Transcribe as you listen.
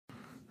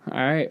All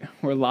right,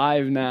 we're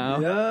live now.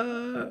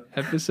 Yeah.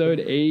 Episode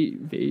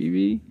 8,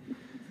 baby.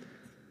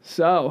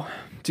 So,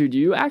 dude,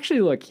 you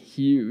actually look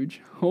huge.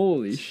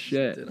 Holy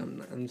shit. Dude,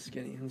 I'm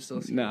skinny. I'm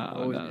still skinny. No.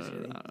 I'll always be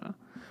skinny.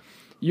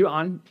 You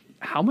on?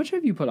 How much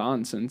have you put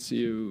on since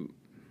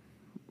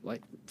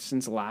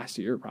since last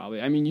year?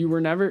 Probably. I mean, you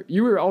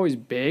were always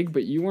big,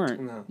 but you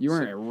weren't. No. You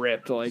weren't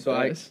ripped like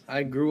this.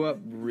 I grew up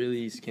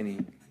really skinny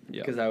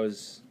Yeah.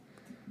 because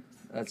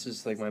that's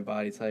just like my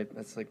body type.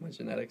 That's like my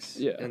genetics.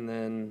 Yeah. And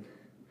then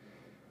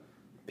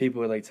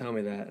people would like tell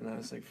me that, and I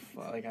was like,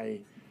 fuck. Like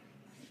I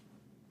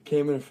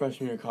came in a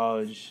freshman year of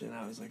college, and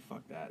I was like,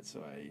 fuck that.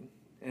 So I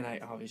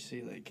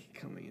obviously like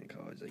coming into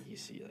college, like you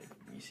see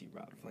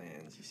Rob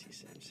Flans, you see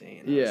Sam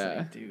Shane. I was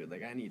like, dude,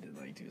 like I need to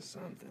like do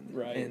something.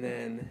 Right. And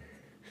then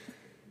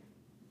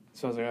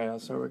so I was like, all right, I'll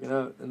start working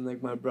out. And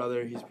like my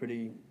brother, he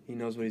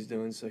knows what he's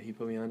doing, so he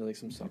put me onto like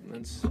some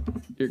supplements.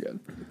 You're good.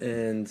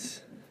 And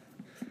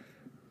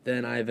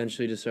then I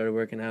eventually just started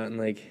working out, and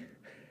like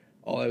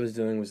all I was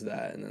doing was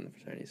that, and then the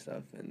fraternity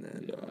stuff, and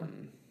then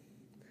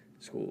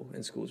school.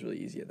 And school's really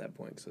easy at that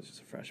point because I was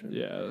just a freshman.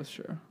 Yeah, that's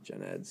true.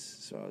 Gen Eds,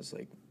 so I was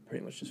like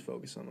pretty much just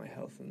focused on my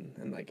health,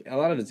 and like a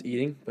lot of it's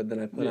eating, but then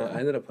I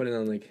ended up putting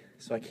on like,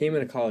 so I came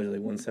into college at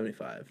like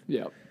 175.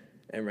 Yeah.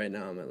 And right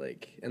now I'm at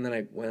like, and then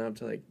I went up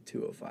to like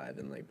 205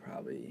 in like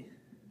probably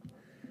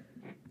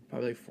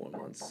like 4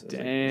 months. It was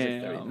like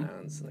 30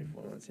 pounds in like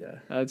 4 months, yeah.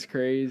 That's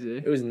crazy.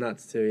 It was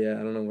nuts too, yeah.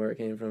 I don't know where it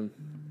came from.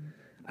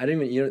 I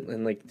didn't even,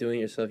 and like doing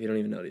it yourself, you don't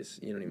even notice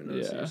it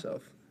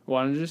yourself.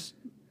 Why don't you just,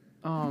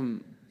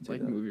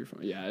 like move your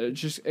phone? Yeah,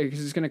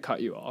 it's gonna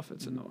cut you off.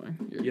 It's annoying.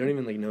 You don't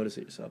even like notice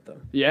it yourself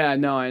though. Yeah,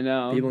 no, I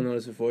know. People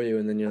notice it for you,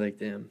 and then you're like,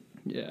 damn.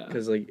 Yeah.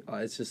 Because like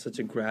it's just such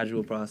a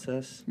gradual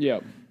process.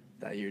 Yep.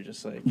 That you're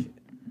just like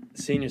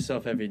seeing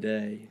yourself every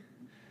day.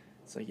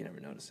 It's like you never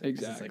notice it.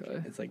 Exactly.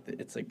 It's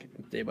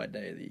like day by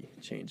day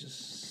the change is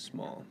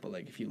small, but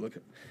like if you look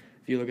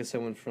at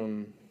someone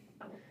from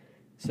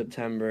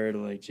September to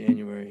like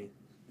January,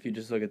 if you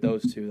just look at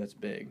those two, that's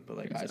big. But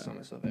like exactly. I saw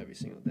myself every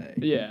single day.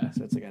 Yeah.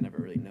 So it's like I never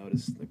really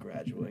noticed the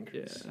gradual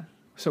increase. Yeah.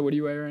 So what do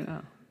you weigh right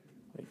now?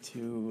 Like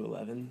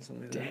 211,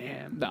 something like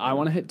that. Damn. I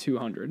want to hit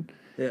 200.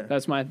 Yeah.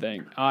 That's my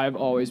thing. I've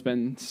always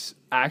been.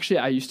 Actually,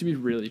 I used to be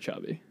really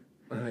chubby.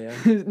 Oh yeah.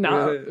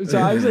 No, really? So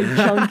I was like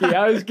chunky.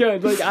 I was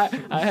good. Like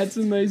I had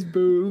some nice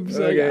boobs.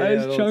 Like I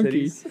was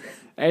chunky. Titties.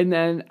 And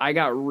then I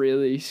got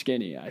really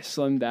skinny. I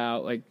slimmed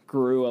out. Like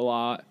grew a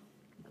lot.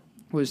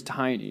 Was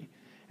tiny,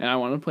 and I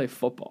wanted to play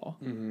football.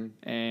 Mm-hmm.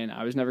 And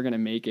I was never gonna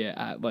make it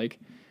at like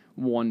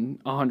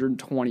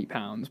 120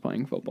 pounds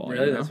playing football.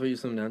 Really? You know? That's what you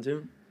slimmed down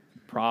to?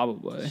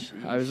 Probably.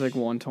 Sheesh. I was like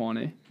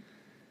 120.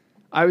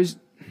 I was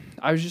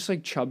just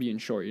like chubby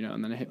and short, you know,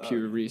 and then I hit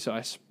puberty, so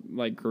I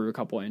like grew a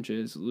couple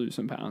inches, lose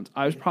some pounds.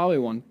 I was probably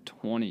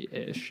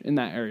 120-ish in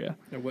that area.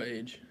 At what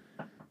age?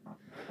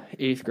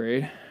 8th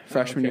grade,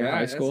 freshman year of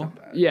high school. That's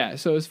not bad. Yeah,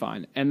 so it was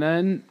fine. And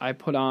then I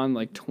put on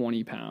like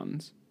 20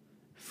 pounds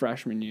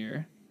freshman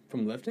year.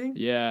 From lifting?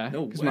 Yeah.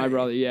 No Because way. my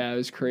brother, it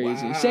was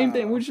crazy. Wow. Same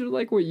thing, which is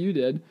like what you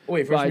did.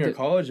 Wait, freshman year of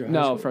college or high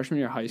school? No, freshman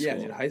year of high school.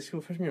 Yeah,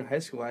 dude, freshman year of high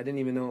school, I didn't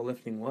even know what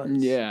lifting was.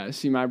 Yeah,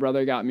 see, my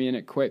brother got me in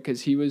it quick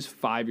because he was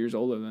 5 years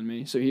older than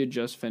me. So he had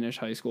just finished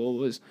high school,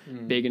 was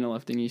big into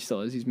lifting. He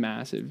still is. He's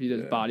massive. He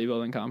does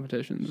bodybuilding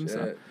competitions and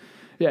stuff.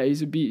 Yeah,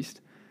 he's a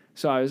beast.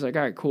 So I was like,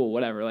 all right, cool,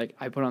 whatever. Like,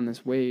 I put on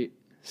this weight,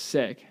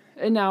 sick.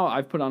 And now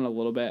I've put on a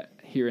little bit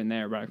here and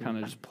there, but I've kind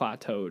of just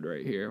plateaued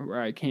right here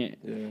where I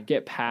can't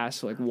get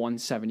past like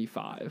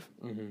 175.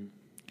 Mm-hmm.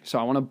 So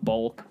I want to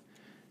bulk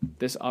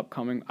this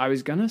upcoming. I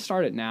was going to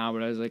start it now,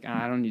 but I was like,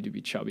 I don't need to be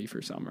chubby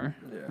for summer.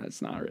 Yeah.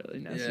 That's not really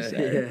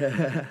necessary.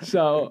 Yeah.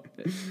 So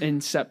in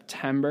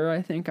September,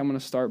 I think I'm going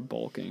to start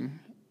bulking,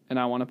 and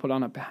I want to put on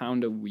 1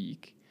 pound a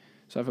week.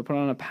 So if I put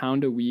on 1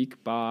 pound a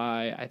week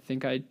by, I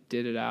think I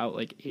did it out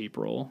like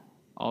April,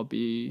 I'll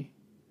be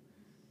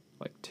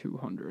like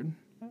 200.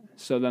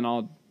 So then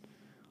I'll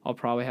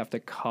probably have to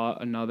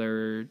cut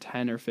another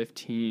 10 or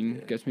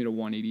 15. Gets me to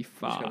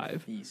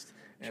 185.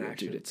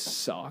 Dude, it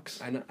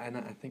sucks. I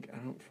think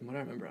from what I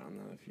remember, I don't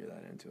know if you're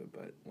that into it,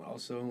 but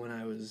also when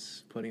I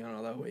was putting on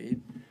all that weight,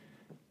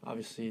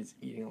 obviously it's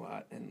eating a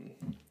lot, and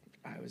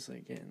I was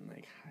like getting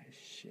like high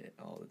shit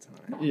all the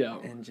time. Yeah.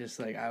 And just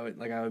like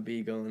I'd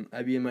be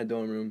in my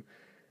dorm room.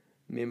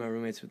 Me and my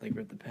roommates would like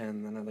rip the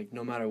pen, and I like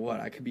no matter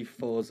what, I could be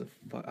full as a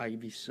fuck. I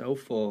could be so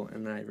full,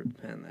 and then I'd rip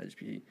the pen.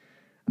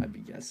 I'd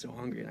be so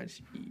hungry, and I'd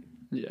just eat.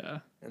 Yeah.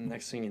 And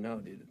next thing you know,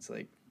 dude, it's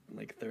like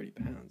 30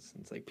 pounds.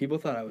 It's like people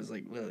thought I was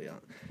like literally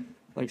on,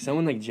 like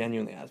someone like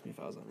genuinely asked me if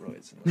I was on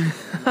roids.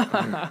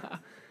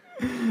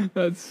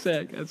 That's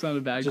sick. That's not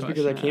a bad just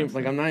question. Because I came,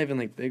 like I'm not even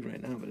like big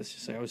right now, but it's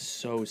just like I was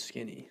so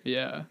skinny.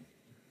 Yeah.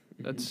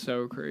 That's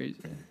so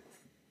crazy.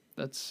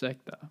 That's sick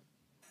though.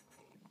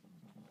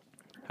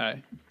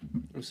 Hey.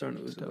 I'm starting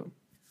to lose it.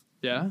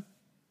 Yeah?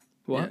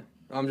 What? Yeah.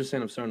 I'm just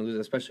saying I'm starting to lose it,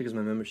 especially because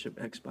my membership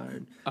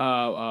expired.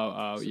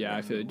 Oh. So yeah,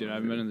 I feel like, dude, I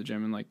haven't been in the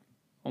gym in like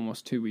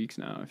almost 2 weeks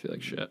now. I feel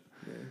like shit.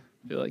 Yeah.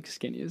 I feel like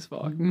skinny as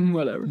fuck.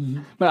 Whatever.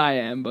 But I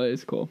am, but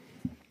it's cool.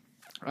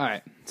 All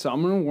right. So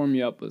I'm going to warm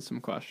you up with some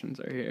questions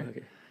right here.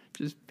 Okay.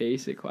 Just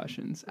basic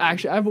questions.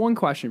 Actually, I have one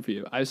question for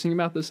you. I was thinking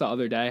about this the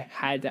other day.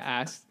 Had to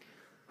ask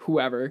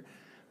whoever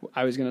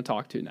I was going to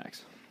talk to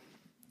next.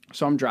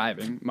 So I'm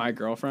driving. My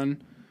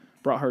girlfriend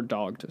brought her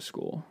dog to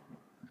school.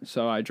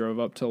 So I drove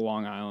up to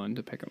Long Island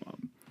to pick him up.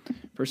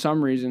 For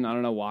some reason, I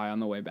don't know why, on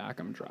the way back,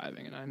 I'm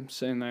driving. And I'm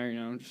sitting there,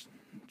 just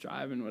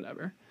driving,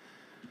 whatever.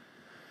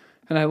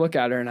 And I look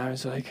at her and I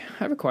was like,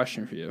 I have a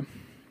question for you.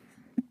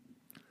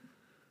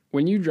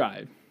 When you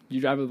drive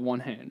with one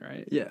hand,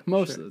 right? Yeah.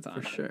 Most of the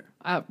time. For sure.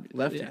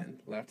 Left hand.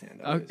 Left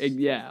hand. Okay,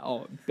 yeah.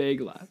 Oh, big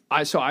left.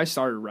 I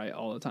started right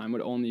all the time.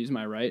 Would only use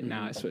my right. Mm-hmm.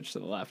 Now I switched to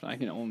the left, and I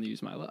can only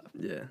use my left.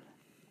 Yeah.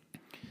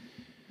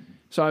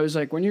 So I was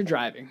like, when you're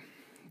driving,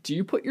 do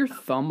you put your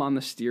thumb on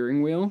the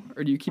steering wheel,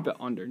 or do you keep it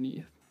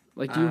underneath?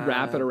 Like, do you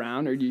wrap it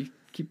around, or do you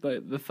keep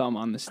the thumb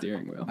on the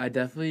steering wheel? I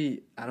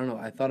don't know.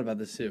 I thought about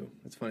this too.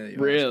 It's funny that you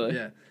really asked.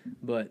 Yeah,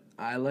 but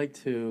I like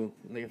to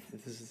if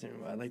this is the steering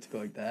wheel, I like to go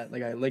like that.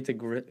 Like I like to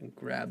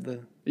grab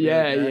the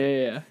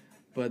yeah.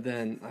 But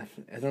then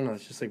I don't know.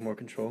 It's just like more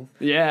control.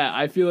 Yeah,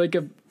 I feel like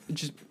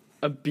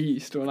a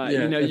beast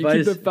when you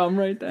keep the thumb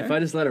right there. If I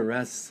just let it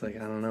rest, like I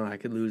don't know, I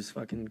could lose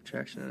fucking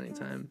traction at any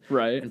time.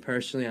 Right. And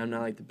personally, I'm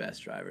not like the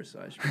best driver, so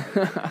I should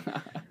probably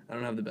I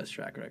don't have the best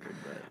track record,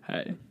 but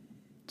hey.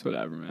 It's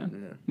whatever,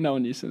 man. Yeah. No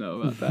one needs to know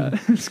about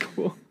that. It's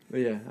cool. But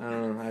yeah, I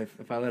don't know.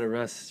 If I let it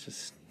rest, it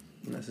just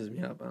messes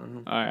me up. I don't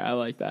know. All right, I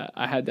like that.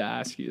 I had to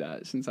ask you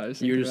that since I was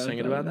thinking You were just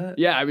thinking about that?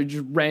 Yeah, I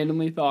just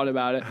randomly thought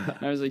about it. And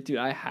I was like, dude,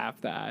 I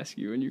have to ask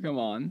you when you come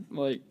on.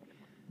 Like,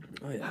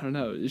 oh, yeah. I don't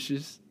know. It's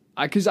just,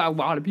 because a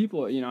lot of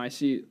people, I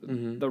see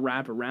the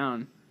wrap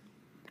around.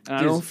 And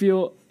I don't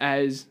feel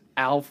as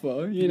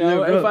alpha,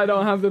 if I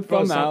don't have the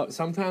thumb out.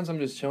 Sometimes I'm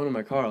just chilling in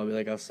my car.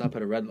 I'll stop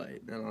at a red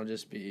light, and I'll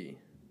just be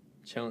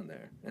chilling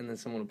there, and then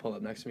someone will pull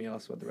up next to me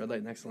also at the red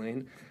light next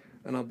lane,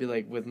 and I'll be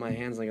like with my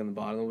hands like on the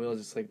bottom of the wheel,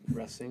 just like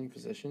resting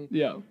position.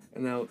 Yeah.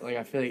 And they'll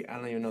I feel like I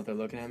don't even know if they're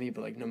looking at me,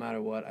 but like no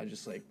matter what, I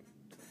just like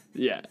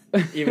yeah.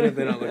 even if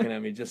they're not looking at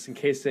me, just in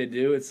case they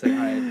do, it's like all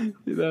right.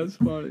 That's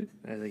funny.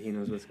 I was like, he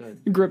knows what's good.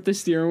 Grip the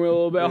steering wheel a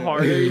little bit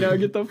harder,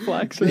 get the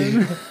flex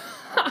in.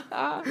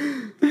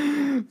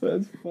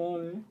 That's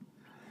funny.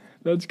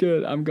 That's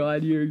good. I'm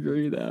glad you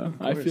agree though.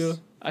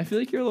 I feel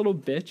like you're a little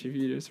bitch if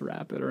you just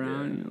wrap it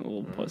around. You're a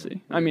little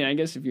pussy. I mean, I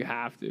guess if you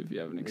have to, if you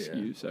have an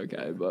excuse,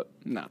 okay. But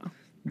no.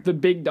 The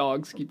big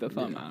dogs keep the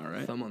thumb out,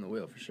 right? Thumb on the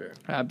wheel for sure.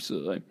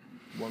 Absolutely.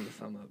 One the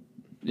thumb up.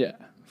 Yeah,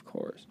 of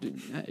course. Dude,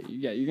 hey,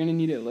 you're going to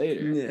need it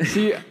later. Yeah.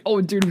 See,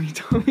 dude,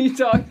 we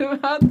talked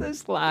about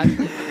this last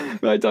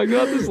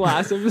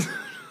episode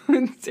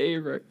with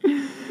Tabor.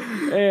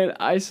 And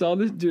I saw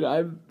this, dude,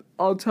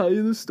 I'll tell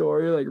you the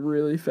story, like,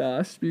 really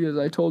fast because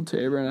I told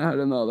Tabor and I had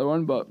another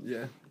one, but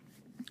yeah.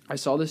 I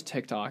saw this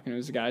TikTok, and it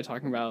was a guy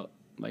talking about,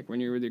 like, when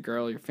you're with your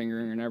girl, you're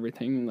fingering and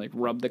everything, and, like,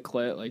 rub the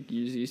clit, like,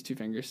 use these two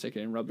fingers, stick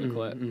it, and rub the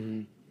clit.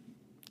 Mm-hmm.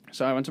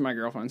 So I went to my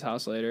girlfriend's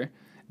house later,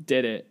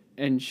 did it,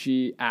 and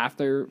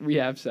after we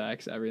have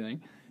sex,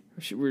 everything,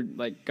 we're,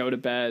 like, go to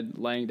bed,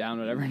 laying down,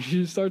 whatever, and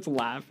she just starts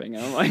laughing.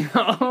 And I'm like,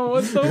 oh,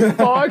 what the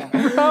fuck,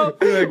 bro?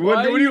 You're like,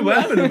 what are you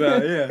laughing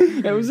about? Yeah.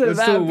 It was that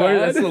bad.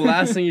 That's the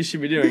last thing you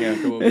should be doing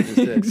after what we just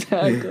did.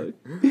 Exactly.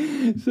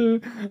 So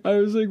I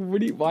was like,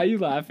 why are you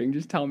laughing?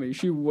 Just tell me.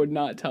 She would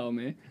not tell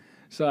me.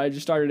 So I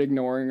just started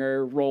ignoring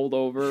her, rolled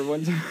over,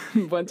 went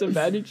to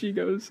bed, and she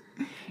goes,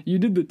 you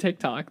did the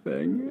TikTok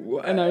thing.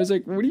 What? And I was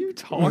like, what are you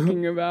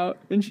talking about?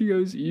 And she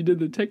goes, you did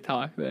the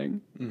TikTok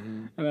thing.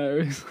 Mm-hmm. And I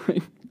was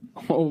like,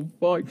 oh,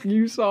 fuck,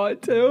 you saw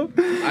it too?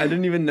 I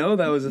didn't even know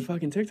that was a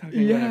fucking TikTok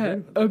thing. Yeah,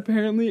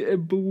 apparently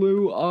it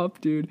blew up,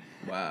 dude.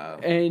 Wow.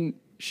 And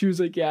she was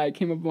like, yeah, I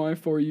came up on my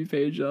For You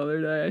page the other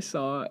day. I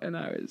saw it, and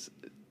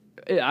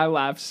I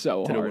laughed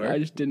so Did it hard. work? I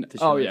just didn't. Did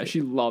she like yeah, it?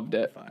 she loved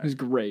it. Fire. It was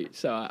great.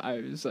 So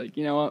I was like,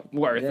 you know what,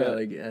 worth it.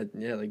 I did it.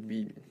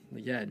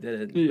 Yeah. It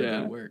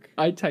didn't work.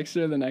 I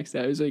texted her the next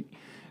day. I was like,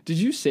 did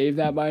you save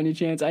that by any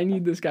chance? I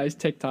need this guy's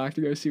TikTok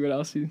to go see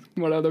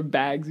what other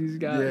bags he's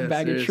got, Yeah,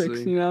 bag of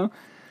tricks, seriously.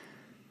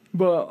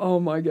 But oh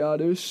my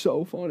god, it was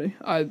so funny.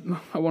 I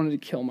wanted to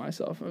kill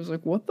myself. I was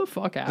like, what the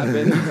fuck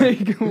happened?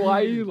 Like, why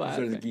are you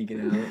laughing? Started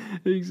geeking out.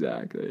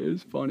 Exactly. It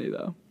was funny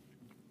though.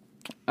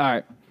 All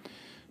right.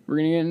 We're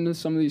going to get into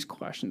some of these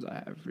questions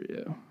I have for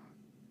you.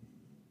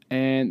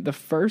 And the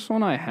first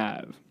one I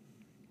have,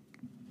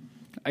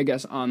 I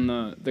guess on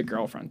the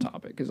girlfriend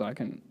topic,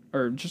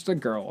 or just a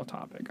girl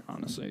topic,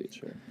 honestly.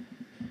 Sure.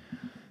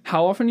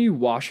 How often do you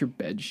wash your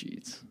bed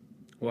sheets?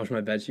 Wash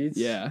my bed sheets?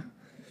 Yeah.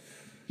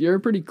 You're a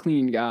pretty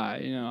clean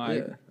guy,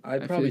 Yeah. I'd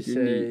feel probably like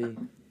you're say neat.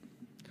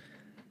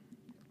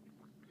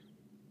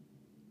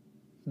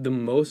 the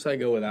most I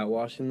go without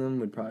washing them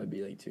would probably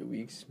be like 2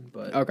 weeks.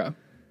 But Okay.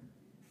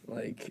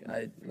 I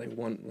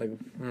don't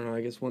know, I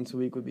guess once a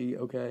week would be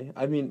okay.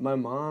 I mean, my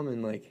mom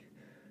and like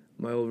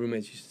my old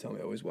roommates used to tell me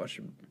I always wash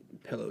your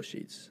pillow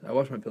sheets. I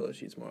wash my pillow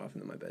sheets more often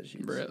than my bed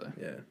sheets. Really?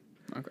 Yeah.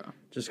 Okay.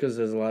 Just because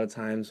there's a lot of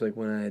times like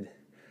when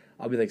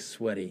I'll be like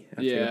sweaty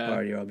after a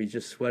party, or I'll be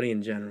just sweaty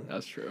in general.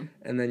 That's true.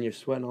 And then you're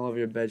sweating all over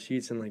your bed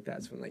sheets, and like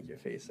that's when like your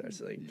face starts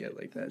to like get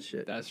like that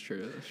shit. That's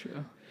true.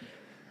 Yeah.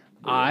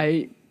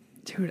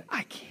 Dude,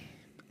 I can't.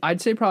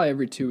 I'd say probably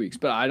every 2 weeks,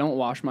 but I don't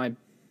wash my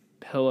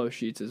pillow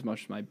sheets as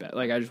much as my bed.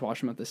 Like, I just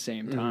wash them at the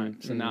same time.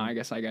 So now I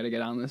guess I got to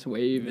get on this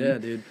wave. Yeah,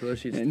 dude, pillow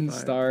sheets and fire.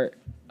 start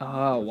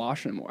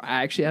washing more.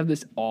 I actually have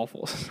this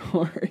awful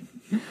story.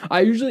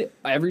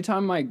 Every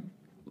time I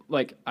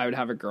would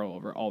have a girl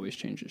over, always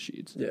change the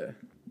sheets. Yeah.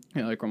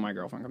 You know, like when my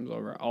girlfriend comes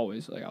over,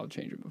 always like I'll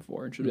change it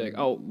before, and she'll be like,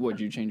 "Oh, would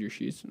you change your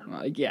sheets?" And I'm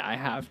like, "Yeah, I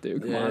have to.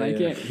 Come on, I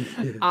can't.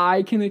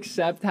 I can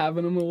accept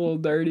having them a little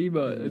dirty,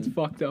 but it's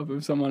fucked up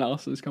if someone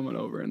else is coming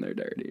over and they're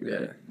dirty."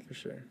 Right? Yeah, for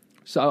sure.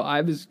 So I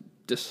have this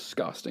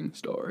disgusting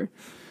story.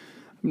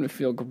 I'm gonna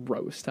feel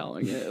gross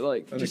telling it,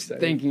 like I'm just excited.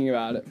 thinking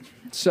about it.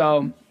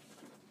 So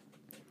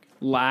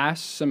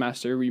last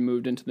semester we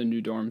moved into the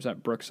new dorms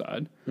at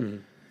Brookside,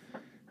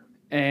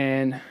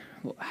 and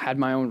had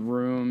my own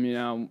room. You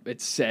know,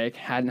 it's sick.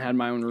 Hadn't had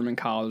my own room in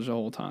college the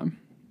whole time.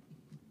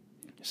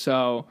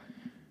 So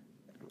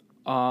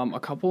a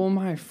couple of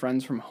my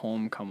friends from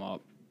home come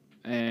up,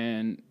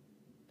 and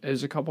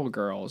there's a couple of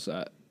girls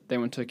that they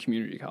went to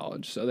community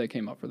college, so they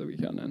came up for the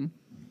weekend and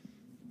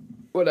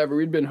whatever.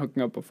 We'd been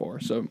hooking up before,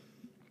 so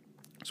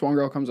this one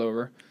girl comes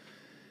over,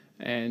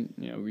 and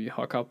you know we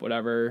hook up,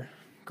 whatever.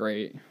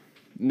 Great.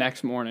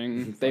 Next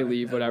morning they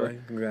leave, whatever.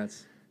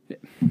 Congrats.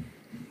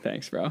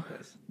 Thanks, bro.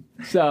 Yes.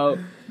 So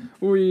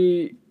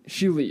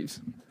she leaves,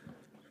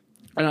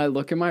 and I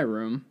look in my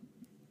room,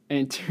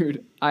 and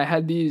dude, I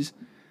had these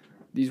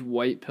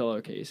white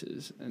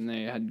pillowcases, and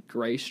they had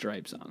gray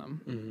stripes on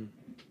them. Mm-hmm.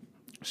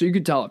 So you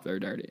could tell if they're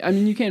dirty. I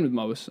mean, you can with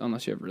most,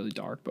 unless you have really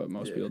dark, but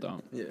most people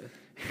don't.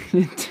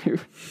 Yeah.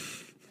 Dude,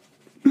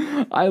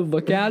 I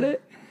look at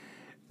it,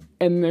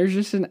 and there's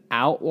just an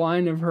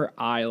outline of her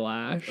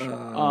eyelash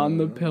on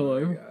the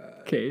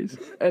pillowcase,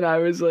 and I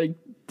was like,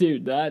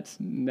 dude, that's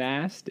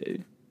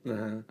nasty.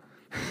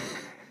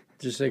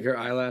 Just like her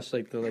eyelash,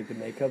 like the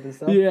makeup and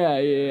stuff. Yeah.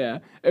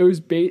 It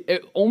was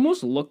it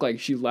almost looked like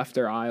she left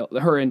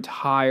her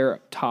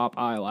entire top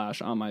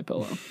eyelash on my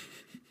pillow.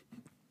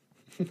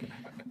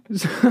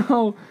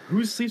 So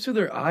Who sleeps with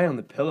their eye on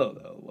the pillow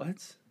though?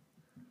 What?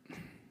 I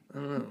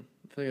don't know.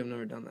 I feel like I've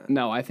never done that.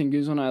 no, I think it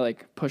was when I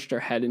pushed her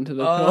head into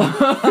the Oh,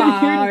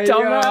 pillow. You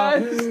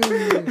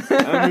dumbass.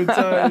 I'm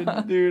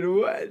retarded, dude.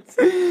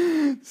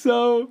 What?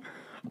 So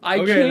I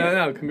Okay, can't.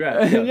 no,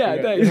 congrats. Yeah,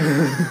 congrats.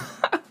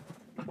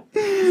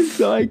 thanks.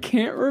 So I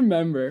can't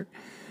remember.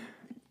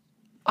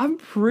 I'm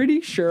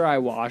pretty sure I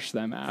washed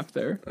them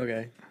after.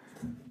 Okay.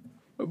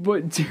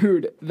 But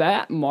dude,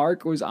 that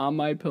mark was on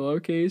my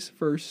pillowcase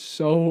for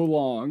so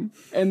long.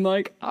 And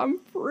I'm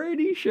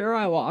pretty sure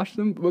I washed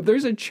them, but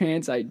there's a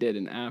chance I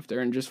didn't after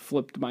and just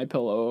flipped my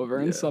pillow over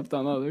and slept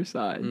on the other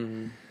side.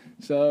 Mm-hmm.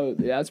 So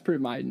that's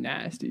pretty my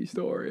nasty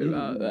story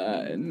about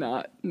that, and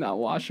not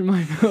washing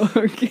my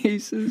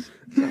pillowcases.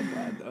 It's not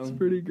bad though. It's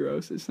pretty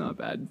gross. It's not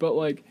bad. But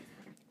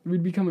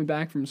we'd be coming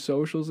back from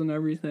socials and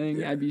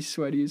everything. Yeah. I'd be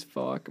sweaty as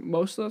fuck.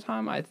 Most of the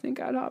time, I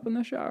think I'd hop in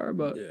the shower,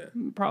 but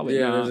probably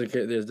Yeah, not.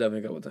 there's definitely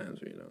a couple times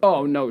where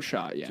Oh, no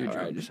shot. Yeah, Too or I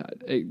drunk. just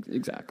had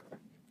exactly.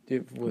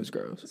 Dude, It was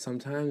gross.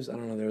 Sometimes, I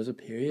don't know, there was a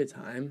period of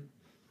time,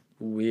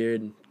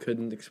 weird,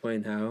 couldn't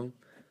explain how,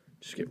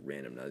 just get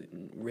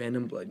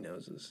random blood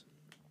noses.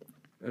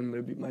 And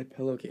it'd be my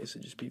pillowcase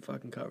would just be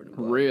fucking covered in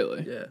blood.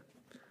 Really? Yeah.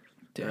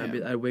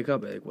 Damn, I'd wake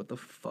up like, what the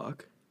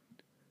fuck?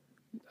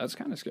 that's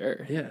kind of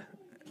scary. Yeah.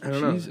 I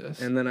don't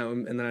Jesus. know. And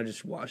then I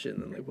just wash it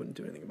and then wouldn't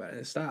do anything about it.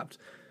 And it stopped.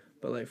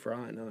 But for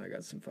all I know, I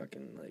got some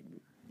fucking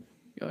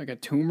You got a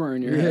tumor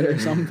in your head or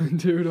something,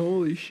 dude.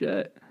 Holy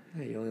shit.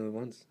 hey, you only live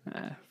once.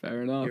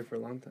 Fair enough. Here for a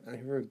long time.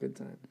 Here for a good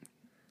time.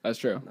 That's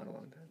true. Not a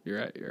long time. You're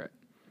right.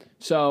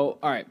 So,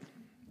 all right.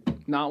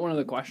 Not one of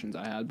the questions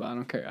I had, but I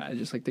don't care. I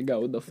just like to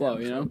go with the flow,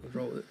 you know? Let's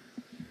roll with it.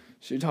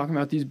 So you're talking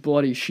about these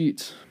bloody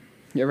sheets.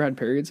 You ever had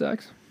period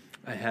sex?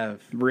 I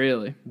have.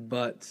 Really?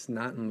 But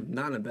not in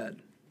a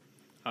bed.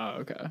 Oh,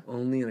 okay.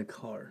 Only in a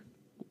car.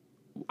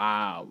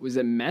 Wow. Was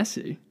it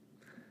messy?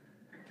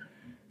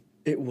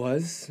 It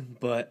was,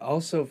 but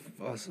also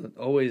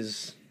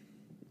always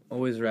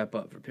wrap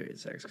up for period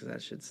sex because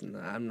that shit's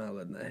I'm not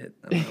letting that hit.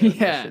 I'm not letting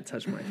that shit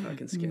touch my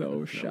fucking skin.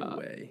 No shot.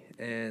 Way.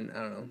 And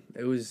I don't know.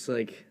 It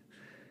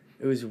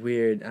was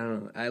weird. I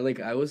don't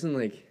know. I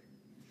wasn't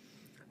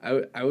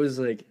I was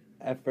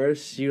at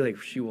first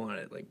she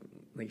wanted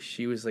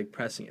she was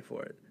pressing it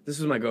for it. This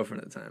was my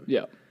girlfriend at the time.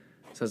 Yeah.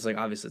 So it's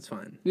obviously it's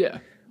fine. Yeah.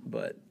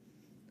 But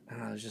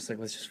I was just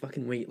let's just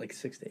fucking wait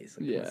 6 days.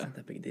 It's not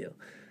that big a deal.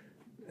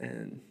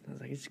 And I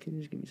was like, can you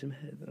just give me some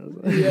head? And I was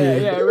like,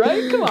 yeah,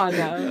 right? Come on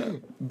now.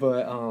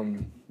 But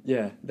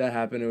yeah, that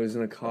happened. It was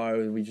in a car.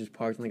 We just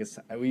parked in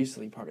we used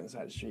to park on the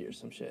side of the street or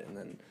some shit. And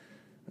then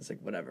I was like,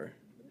 whatever.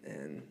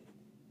 And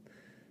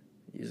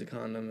use a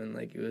condom, and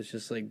it was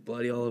just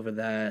bloody all over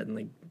that,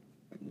 and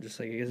just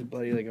I guess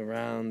bloody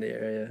around the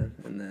area.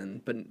 And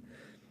then but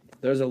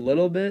there was a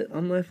little bit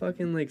on my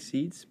fucking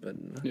seats, but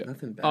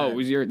nothing bad. Oh, it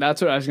was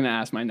that's what I was gonna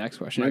ask. My next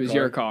question. It was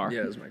your car.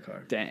 Yeah, it was my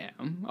car.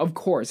 Damn. Of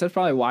course. That's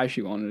probably why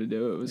she wanted to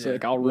do it. It was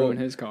I'll ruin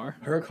his car.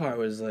 Her car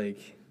was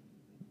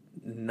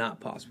not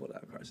possible to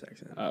have car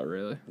sex in. Oh,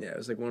 really? Yeah, it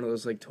was one of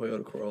those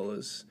Toyota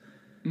Corollas,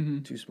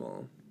 too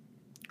small.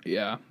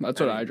 Yeah, that's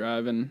what I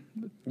drive, and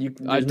I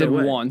There's did no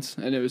way. once,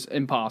 and it was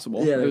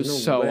impossible. Yeah, it there's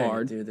was no so way,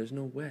 hard. dude. There's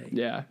no way.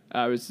 Yeah,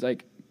 I was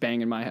like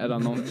banging my head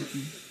on the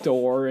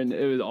door, and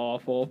it was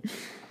awful.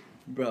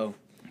 Bro,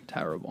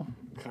 Terrible.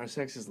 car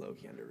sex is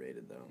low-key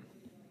underrated, though.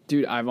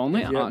 Dude, I've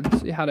only Yeah.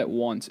 honestly had it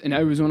once, and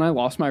it was when I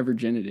lost my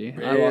virginity.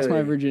 I lost my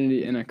Really?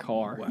 virginity in a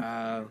car.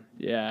 Wow.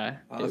 Yeah,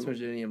 I lost my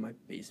virginity in my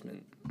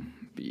basement.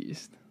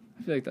 beast.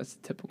 I feel like that's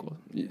typical.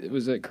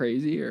 Was it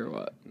crazy or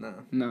what? No.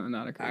 No,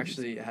 not a crazy.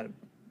 Actually, it had a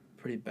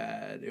pretty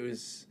bad. It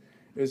was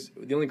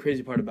the only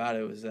crazy part about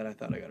it was that I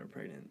thought I got her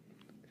pregnant.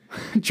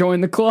 Join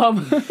the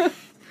club.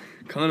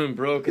 Condom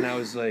broke, and I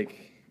was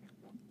like,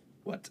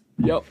 "What?"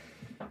 Yep.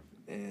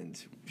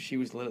 And she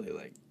was literally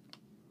like,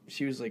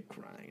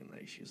 crying, and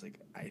like she was like,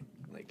 I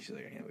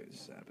can't believe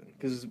this happened,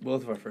 because it's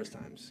both of our first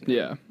times. you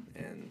know? Yeah.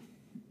 And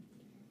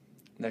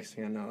next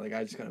thing I know, like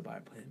I just gotta buy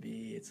a Plan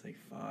B. It's like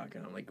fuck,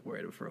 and I'm like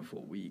worried for a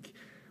full week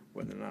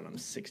whether or not I'm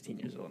 16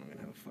 years old. I'm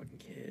gonna have a fucking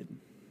kid.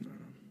 I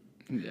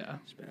don't know. Yeah.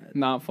 It's bad.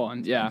 Not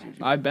fun. Yeah,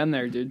 I've been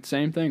there, dude.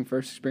 Same thing.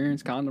 First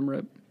experience, condom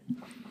rip.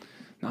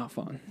 Not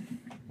fun.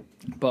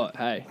 But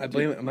hey, I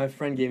blame it. My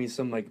friend gave me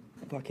some like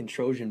fucking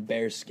Trojan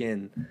bear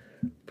skin,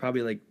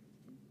 probably like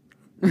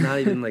not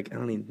even like I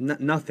don't even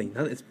nothing.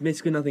 It's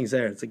basically nothing's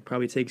there. It's like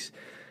probably takes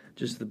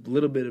just a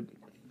little bit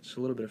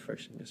of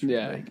friction. Just for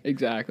yeah, like,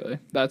 exactly.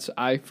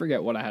 I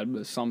forget what I had,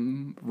 but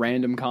some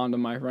random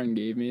condom my friend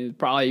gave me. It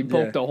probably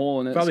poked a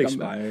hole in it. probably scumbag.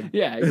 expired.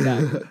 Yeah,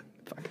 exactly.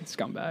 Fucking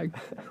scumbag.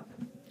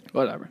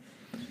 Whatever.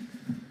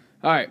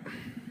 All right.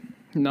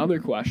 Another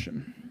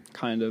question.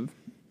 Kind of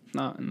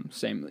not in the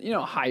same,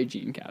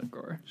 hygiene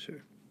category.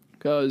 Sure.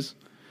 Because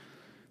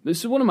this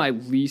is one of my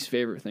least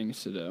favorite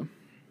things to do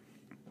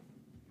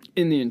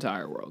in the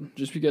entire world.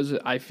 Just because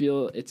I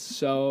feel it's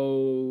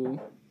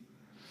so...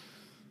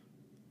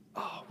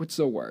 Oh, what's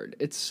the word?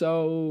 It's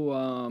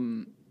so...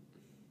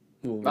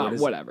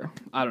 whatever.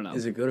 I don't know.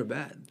 Is it good or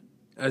bad?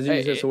 As you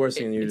said, it's the worst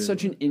thing you do. It's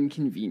such an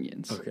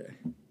inconvenience. Okay.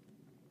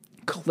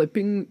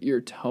 Clipping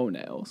your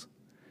toenails.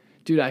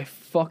 Dude, I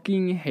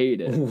fucking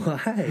hate it.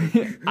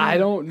 Why? I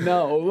don't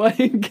know.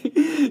 Like,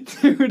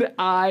 dude,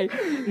 I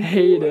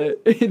hate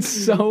it. It's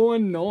so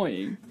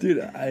annoying.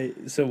 Dude,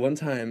 so one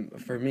time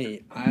for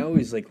me, I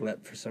always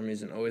for some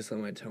reason always let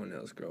my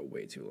toenails grow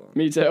way too long.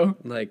 Me too.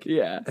 Like,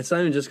 Yeah. it's not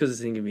even just because it's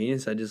an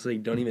inconvenience. I just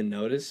don't even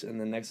notice, and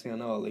the next thing I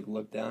know, I'll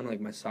look down,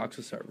 my socks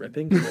will start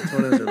ripping. My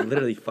toenails are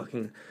literally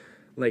fucking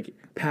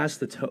past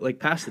the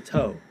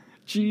toe.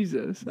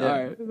 Jesus. Yeah. All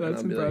right, And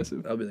that's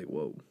impressive. I'll be like,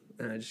 whoa.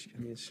 And I just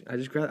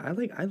grab. I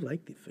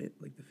like the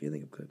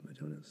feeling of clipping my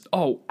toenails.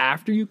 Oh,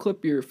 after you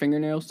clip your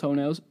fingernails,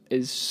 toenails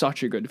is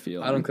such a good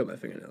feeling. I don't clip my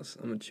fingernails.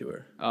 I'm a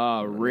chewer.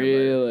 Oh,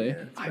 really? Yeah,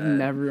 it's I've bad.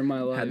 never in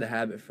my life. Had the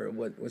habit for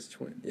what's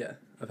 20? Yeah,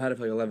 I've had it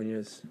for 11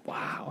 years.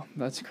 Wow,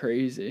 that's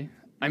crazy.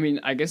 I mean,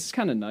 I guess it's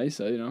kind of nice,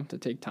 to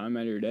take time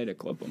out of your day to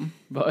clip them.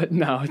 But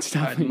no, it's I'd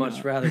definitely much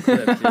not. rather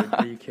clip, dude.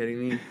 Are you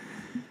kidding me?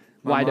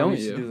 Why My mom don't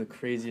used you? to do the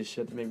craziest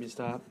shit to make me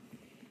stop.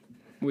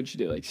 Would you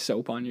do, like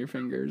soap on your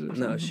fingers or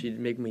something? No, she'd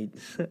make me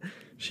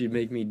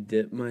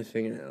dip my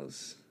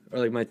fingernails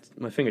or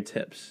my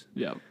fingertips.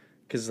 Yeah.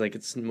 Because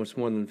it's much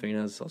more than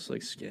fingernails. It's also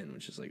skin,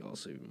 which is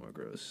also even more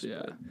gross.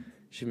 Yeah. But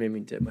she made me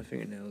dip my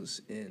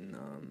fingernails in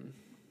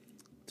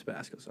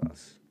Tabasco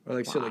sauce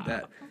or shit like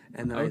that,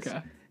 and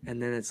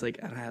then it's I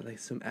had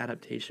some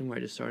adaptation where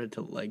I just started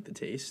to like the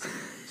taste.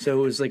 So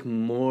it was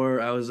more.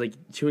 I was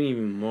chewing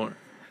even more.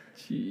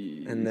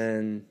 Jeez. And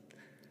then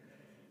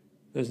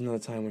there's another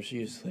time where she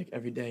used to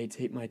every day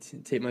tape my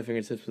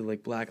fingertips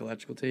with black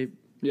electrical tape.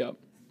 Yep.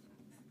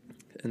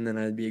 And then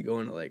I'd be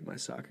going to my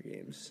soccer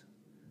games.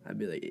 I'd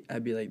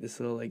be like this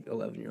little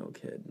 11-year-old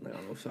kid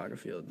on a soccer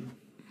field,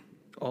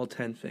 all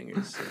 10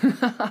 fingers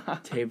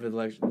taped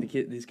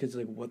with these kids are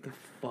like, what the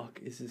fuck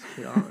is this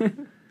kid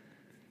on?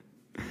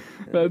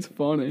 That's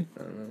funny.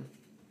 I don't know,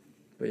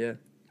 but yeah.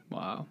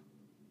 Wow.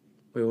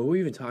 Wait, what were we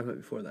even talking about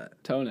before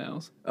that?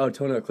 Toenails. Oh,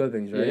 toenail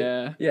clippings, right?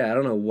 Yeah. Yeah, I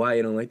don't know why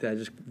you don't like that.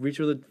 Just reach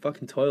over the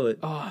fucking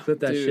toilet, clip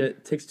that dude. shit.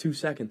 It takes 2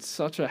 seconds.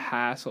 Such a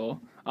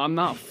hassle. I'm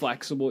not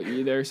flexible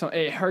either. So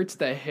it hurts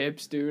the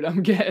hips, dude.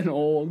 I'm getting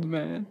old,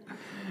 man.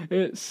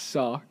 It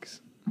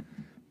sucks.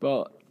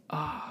 But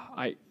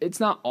it's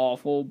not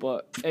awful,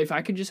 but if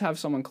I could just have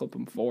someone clip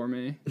them for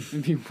me,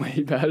 it'd be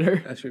way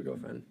better. That's your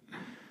girlfriend.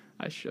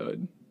 I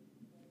should.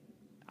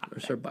 Or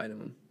start biting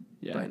them.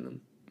 Yeah. Biting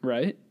them.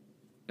 Right?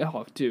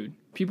 Oh, dude.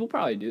 People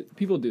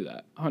do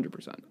that.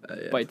 100%.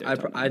 Yeah. Bite their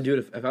toenails. I'd do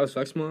it if I was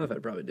flexible enough.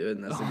 I'd probably do it,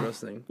 and that's the gross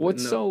thing.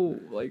 What's No.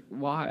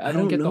 why? I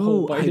don't get the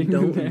whole biting I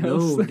don't the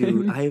nails know,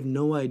 thing. dude. I have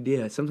no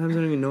idea. Sometimes I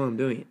don't even know I'm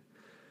doing it.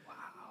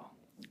 Wow.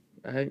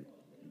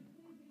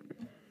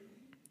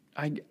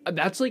 I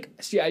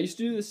used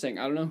to do this thing.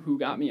 I don't know who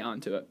got me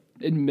onto it.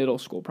 In middle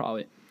school,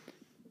 probably.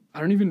 I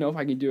don't even know if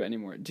I can do it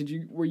anymore.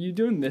 Were you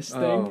doing this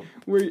thing?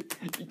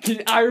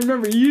 I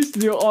remember you used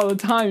to do it all the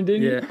time,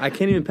 didn't you? Yeah, I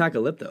can't even pack a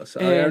lip though. So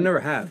I never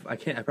have. I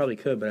probably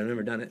could, but I've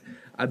never done it.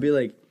 I'd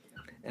be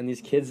and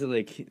these kids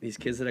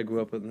that I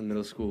grew up with in the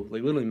middle school,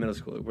 literally middle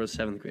school, we're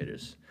 7th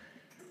graders,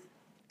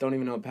 don't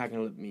even know what packing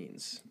a lip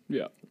means.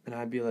 Yeah. And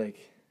I'd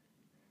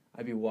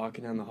I'd be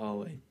walking down the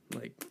hallway,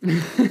 like,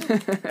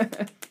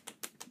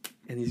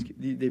 and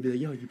they'd be like,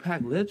 "Yo, you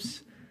pack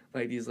lips?"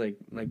 Like these, like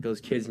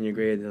those kids in your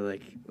grade, they're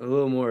like a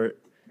little more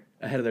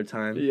ahead of their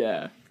time.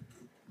 Yeah.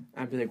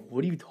 I'd be like,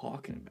 "What are you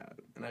talking about?"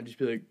 And I'd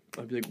be like,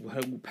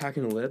 "What,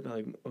 packing a lip?" I'm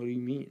like, "What do you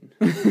mean?"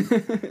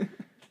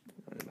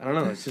 I don't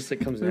know. It's just,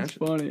 it comes That's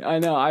naturally. funny. I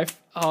know.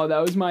 That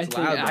was my It's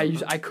thing. loud,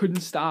 though, I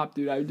couldn't stop,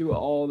 dude. I would do it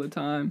all the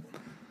time.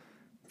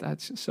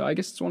 So I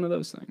guess it's one of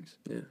those things.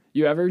 Yeah.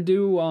 You ever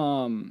do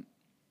what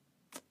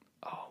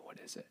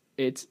is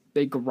it?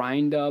 They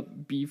grind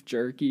up beef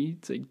jerky.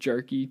 It's like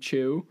jerky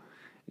chew.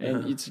 And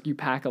Uh-huh. you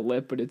pack a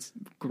lip, but it's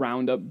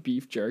ground up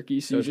beef jerky, so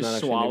So you it's not just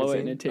actually swallow it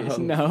and nicotine? it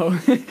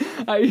tastes.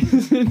 Oh. No, I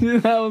used to do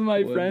that with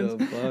my What friends,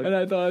 the fuck? and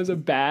I thought I was a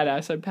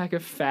badass. I'd pack a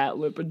fat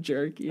lip of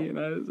jerky, and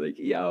I was like,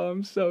 "Yo,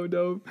 I'm so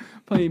dope."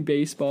 Playing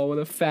baseball with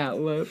a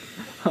fat lip,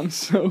 I'm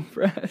so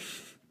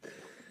fresh,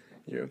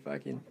 You're a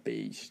fucking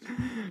beast.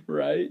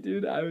 right,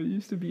 dude? I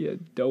used to be a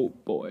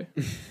dope boy,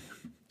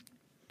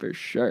 for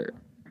sure.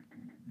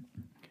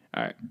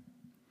 All right.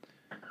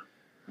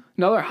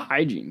 Another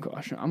hygiene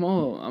question.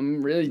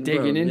 I'm really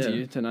digging into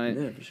you tonight.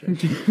 Yeah, for sure.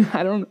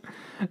 I don't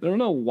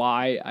know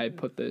why I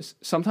put this.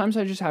 Sometimes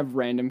I just have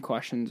random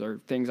questions or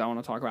things I want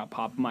to talk about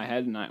pop in my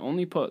head, and I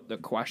only put the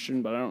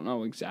question, but I don't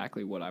know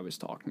exactly what I was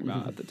talking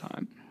about at the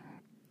time.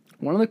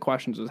 One of the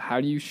questions was, how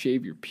do you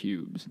shave your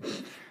pubes?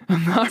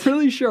 I'm not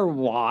really sure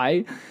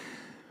why,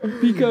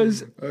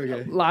 because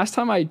Okay. last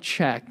time I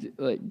checked,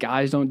 like,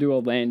 guys don't do a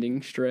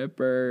landing strip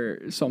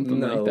or something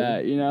like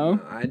that, you know?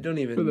 No, I don't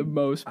even. For the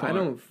most part. I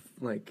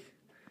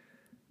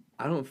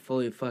don't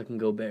fully fucking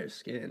go bare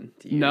skin.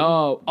 Do you?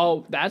 No.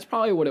 Oh, that's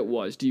probably what it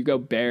was. Do you go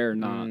bare or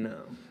not?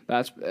 No.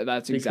 That's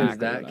exactly Because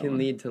that what I can want.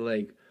 lead to,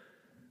 like,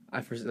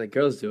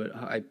 girls do it.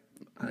 I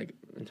like,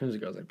 in terms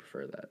of girls, I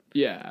prefer that.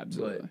 Yeah,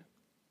 absolutely.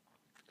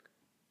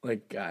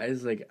 Like,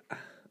 guys, like,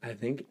 I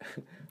think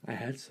I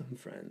had some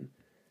friend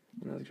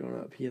when I was growing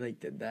up. He, like,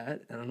 did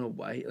that. I don't know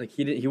why. Like,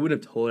 he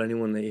wouldn't have told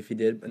anyone that if he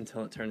did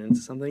until it turned into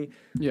something.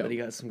 Yeah. But he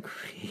got some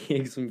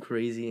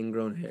crazy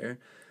ingrown hair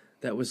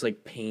that was,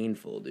 like,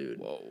 painful, dude.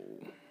 Whoa.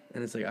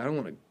 And it's like, I don't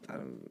want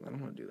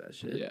to do that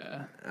shit.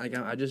 Yeah. I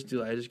just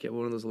get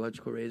one of those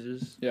electrical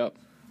razors, Yep.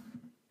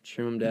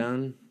 trim them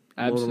down, mow them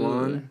Absolutely.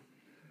 on.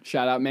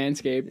 Shout out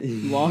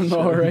Manscaped.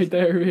 Lawnmower right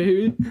there,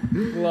 baby.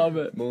 Love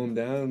it. Mow them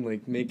down,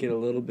 like, make it a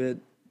little bit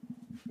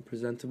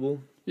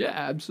presentable. Yeah,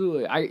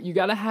 absolutely. You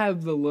got to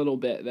have the little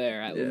bit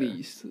there at Yeah.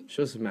 least.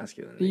 Show some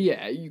masculinity.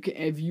 Yeah, you can.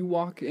 If you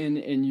walk in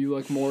and you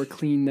look more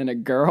clean than a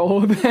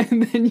girl,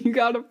 then you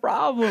got a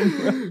problem,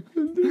 bro.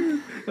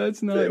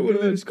 That's not What if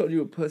I good. just called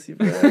you a pussy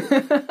for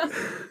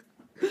that?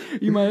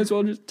 You might as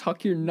well just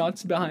tuck your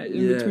nuts in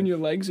Yeah. between your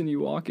legs and you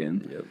walk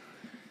in. Yep.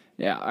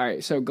 Yeah. All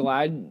right. So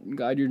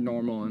glad you're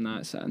normal in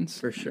that sense.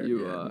 For sure.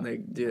 Yeah.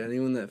 Like, dude,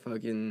 anyone that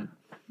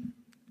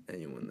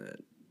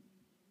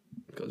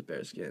goes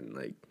bare skin,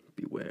 like,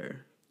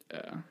 beware.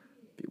 Yeah.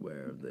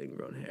 Beware of the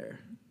ingrown hair.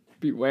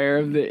 Beware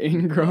of the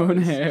ingrown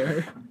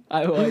hair.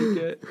 I like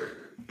it.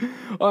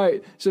 All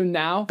right. So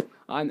now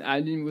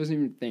wasn't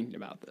even thinking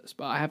about this,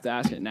 but I have to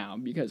ask it now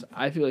because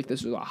I feel like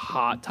this was a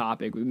hot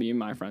topic with me and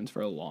my friends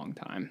for a long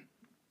time.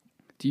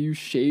 Do you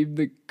shave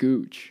the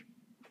gooch?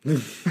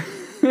 Like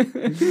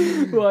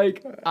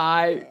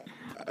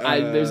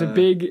there's a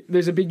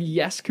big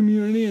yes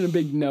community and a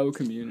big no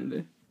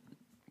community.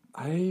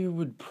 I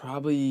would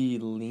probably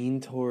lean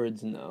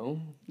towards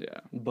no, Yeah.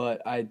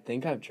 but I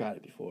think I've tried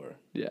it before.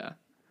 Yeah.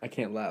 I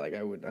can't lie. Like,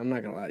 I'm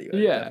not gonna lie to you. Yeah.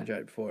 I've definitely tried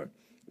it before.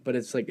 But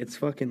it's like, it's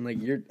fucking, like,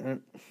 you're...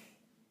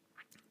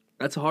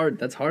 that's hard.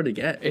 That's hard to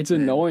get. It's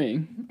man.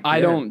 annoying. I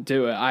Yeah. don't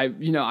do it.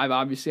 I've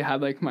obviously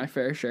had like my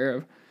fair share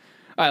of.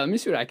 All right, let me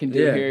see what I can do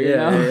Yeah, here.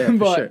 yeah, for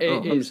But sure.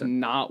 it is 100%.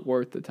 not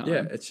worth the time.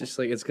 Yeah, it's just,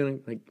 like, it's gonna,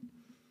 like...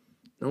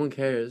 No one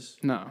cares.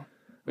 No.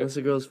 Unless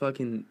the girl's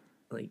fucking,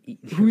 like,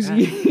 eating your Who's ass.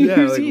 eating- Yeah,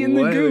 who's like, eating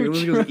the what? Like, gooch? unless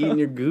the girl's eating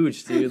your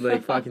gooch, dude.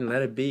 Like, fucking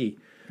let it be.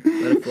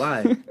 Let it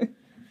fly.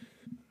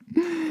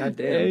 God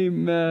damn.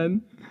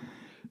 Amen.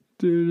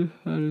 Dude,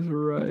 that is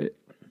right.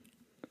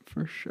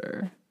 For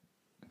sure.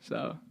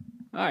 So,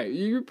 all right,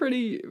 we're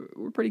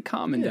pretty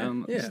common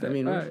down. Yeah, step. I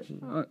mean, all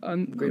we're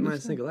right. great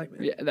minds think alike,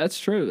 man. Yeah, that's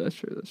true.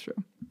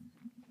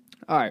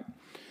 All right.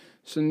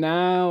 So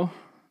now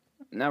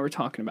we're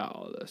talking about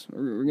all of this.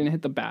 We're gonna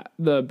hit the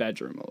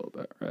bedroom a little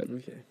bit, right?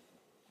 Okay.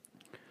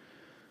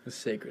 The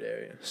sacred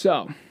area.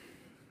 So,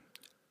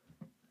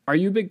 are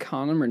you a big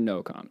condom or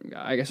no condom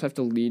guy? I guess I have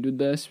to lead with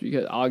this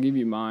because I'll give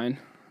you mine,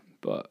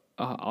 but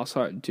I'll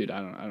start. Dude,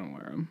 I don't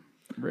wear them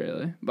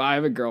really, but I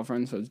have a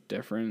girlfriend, so it's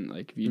different.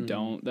 Like if you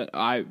don't, that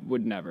I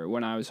would never.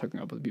 When I was hooking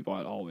up with people,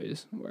 I'd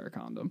always wear a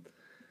condom.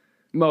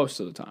 Most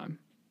of the time,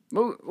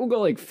 we'll go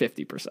like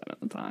 50% of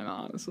the time.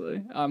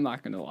 Honestly, I'm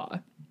not gonna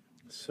lie.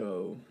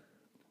 So,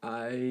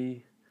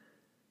 only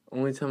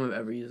time I've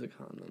ever used a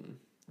condom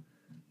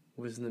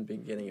was in the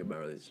beginning of my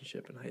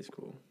relationship in high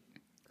school.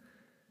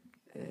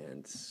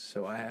 And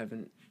so I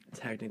haven't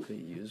technically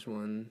used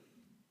one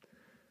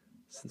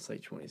since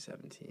like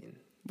 2017.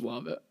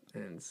 Love it.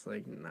 And it's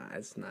like, nah,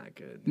 it's not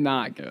good.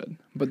 Not good.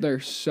 But they're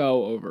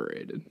so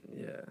overrated.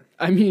 Yeah.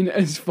 I mean,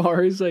 as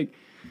far as like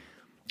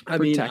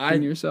protecting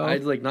I'd, yourself.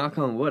 I'd like knock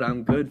on wood.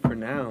 I'm good for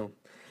now.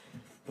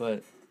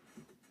 But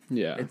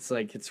yeah. it's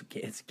like, it's a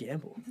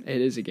gamble.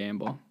 It is a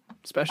gamble.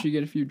 Especially you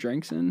get a few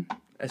drinks in.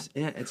 It's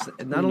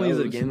not only is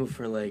it a gamble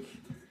for like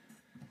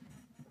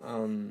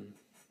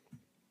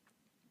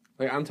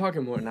I'm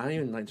talking more, not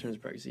even like in terms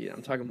of pregnancy.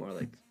 I'm talking more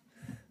like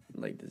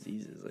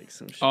diseases, like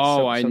some shit.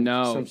 Oh, I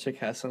know. Some chick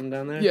has something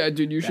down there. Yeah,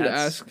 dude, you should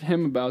ask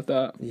him about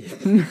that. Yeah,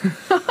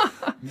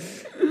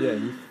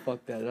 you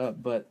fucked that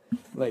up. But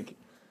like,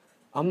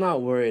 I'm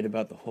not worried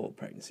about the whole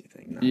pregnancy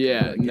thing.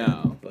 Yeah,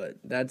 no. But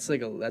that's a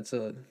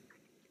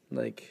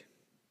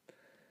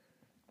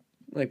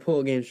pull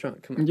a game strong.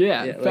 Come on.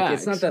 Yeah, like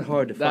it's not that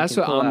hard to. That's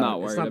fucking what pull I'm out. not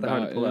worried It's not that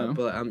hard to pull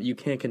about, out, but you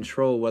can't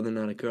control whether or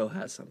not a girl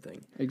has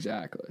something,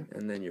 Exactly.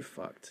 and then you're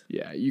fucked.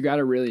 Yeah, you got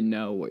to really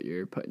know what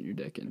you're putting your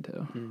dick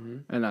into,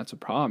 and that's a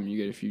problem. You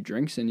get a few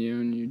drinks in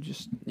you, and you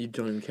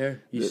don't even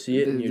care. You see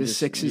it, and the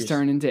sixes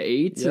turn into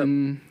eights,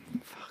 and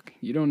fuck,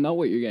 you don't know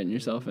what you're getting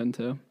yourself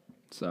into.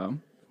 So,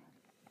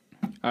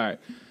 all right,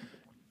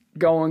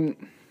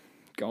 going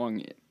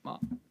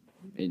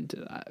into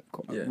that,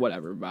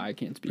 whatever. But I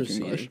can't speak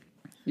English.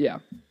 Yeah.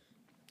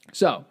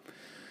 So,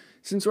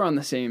 since we're on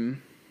the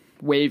same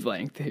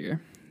wavelength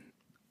here,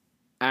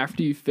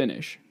 after you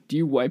finish, do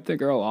you wipe the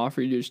girl off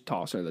or you just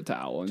toss her the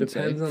towel and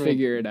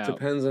figure it out?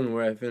 Depends on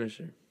where I finish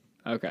her.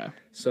 Okay.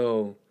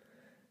 So,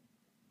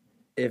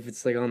 if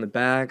it's like on the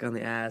back, on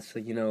the ass,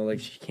 like, you know, like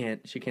she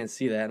can't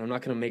see that, and I'm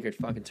not gonna make her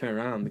fucking turn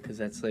around because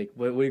that's like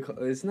what do you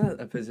call? It's not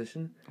a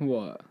position.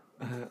 What?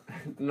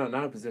 No,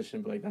 not a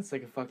position, but like that's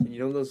like a fucking, you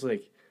know, those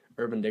like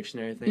Urban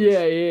Dictionary things.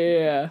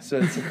 Yeah. So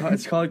it's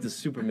called like the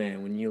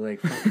Superman when you like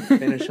fucking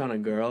finish on a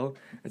girl.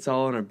 It's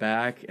all on her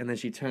back, and then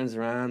she turns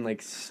around,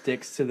 like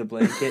sticks to the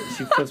blanket.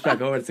 She flips back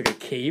over. It's like a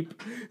cape.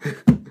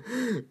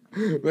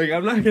 Like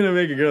I'm not gonna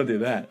make a girl do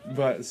that.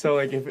 But so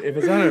like if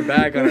it's on her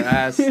back, on her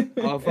ass,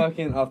 I'll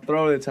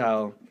throw the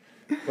towel.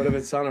 But if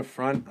it's on her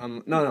front,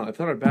 if it's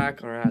on her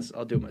back, on her ass,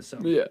 I'll do it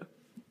myself. Yeah.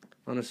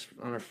 On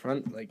her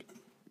front, like.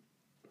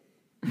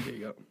 There you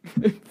go.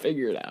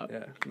 Figure it out.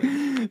 Yeah.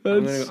 I'm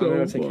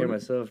gonna take care of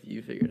myself.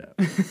 You figure it out.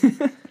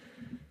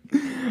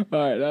 All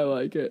right, I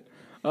like it.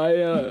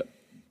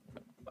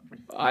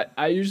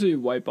 I usually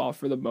wipe off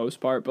for the most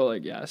part, but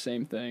like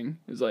same thing.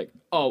 It's like,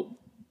 oh,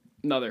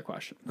 another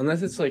question.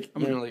 Unless it's like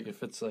like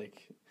if it's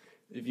like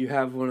if you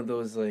have one of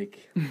those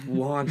like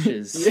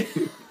launches.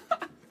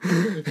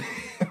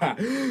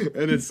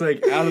 And it's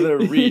like out of their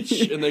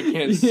reach and they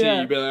can't see.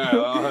 Yeah. You'd be like,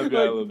 all right, I'll help you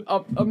out a little bit.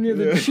 Up near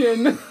the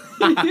chin.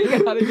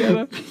 You gotta get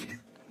him.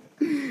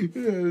 Yeah,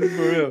 this is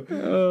for real.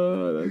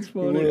 Oh, that's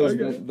funny.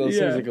 Those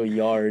things that go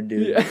yard,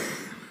 dude. Yeah.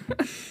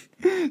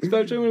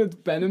 Especially when it's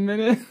been a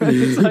minute.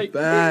 It's like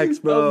facts,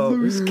 bro. A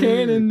loose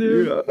cannon,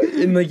 dude.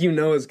 And like you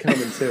know it's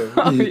coming too.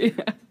 Oh yeah.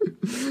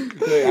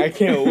 Like, I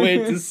can't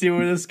wait to see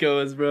where this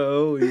goes,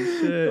 bro. Holy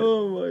shit.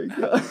 Oh my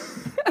god.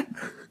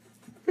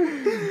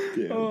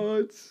 Damn. Oh,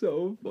 it's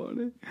so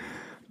funny.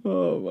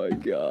 Oh my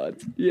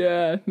god.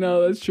 Yeah,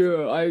 no, that's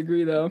true. I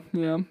agree though.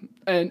 Yeah.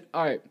 And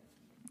all right.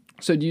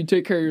 So do you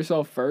take care of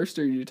yourself first,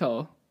 or you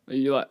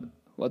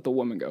let the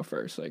woman go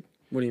first? Like,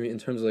 what do you mean in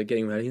terms of like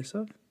getting ready and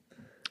stuff?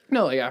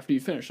 No, like after you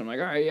finish, I'm like,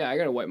 all right, yeah, I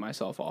gotta wipe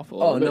myself off a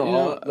little bit.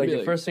 Oh no,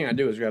 the first thing I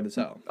do is grab the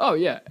towel. Oh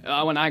yeah,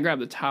 when I grab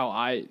the towel,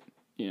 I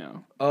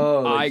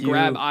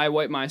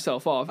wipe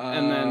myself off,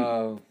 and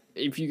then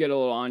if you get a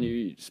little on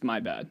you, it's my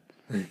bad.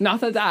 Not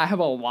that I have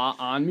a lot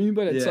on me,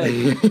 but it's like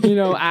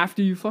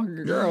after you fuck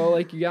a girl,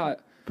 like you got.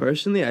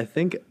 Personally, I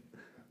think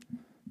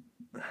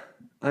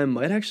I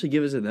might actually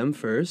give it to them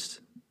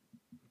first,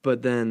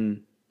 but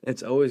then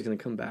it's always gonna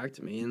come back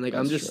to me, and like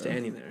I'm just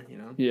standing there, you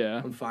know.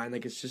 Yeah. I'm fine.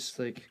 Like it's just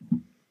like.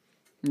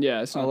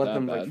 Yeah, it's not I'll that let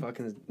them bad. like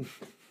fucking.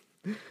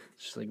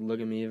 Just like look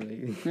at me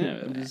like.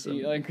 Yeah,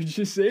 like could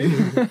you see?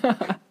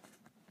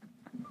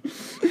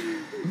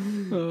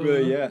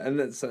 Really, yeah, and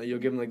then so you'll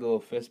give them like a little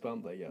fist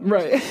bump, like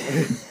right.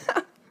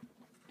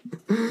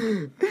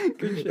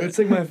 That's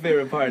like my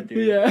favorite part,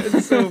 dude. Yeah,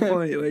 it's so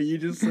funny. Like you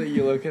just like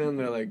you look at them,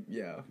 they're like,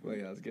 yeah,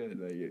 like that's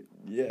good. Like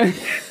yeah.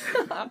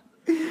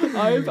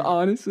 I've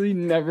honestly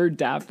never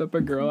dapped up a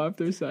girl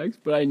after sex,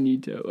 but I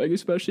need to. Like,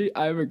 especially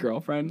I have a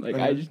girlfriend. Like,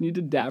 I just need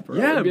to dap her up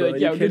and be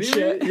like, "Yo, good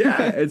shit."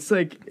 Yeah, it's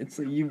like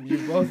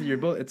you're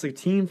both. It's like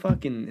team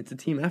fucking. It's a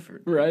team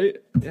effort, right?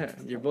 Yeah,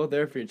 you're both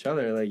there for each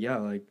other. Like, yeah,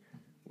 like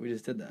we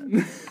just did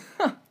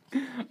that.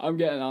 I'm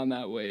getting on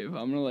that wave.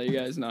 I'm gonna let you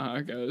guys know how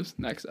it goes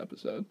next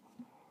episode.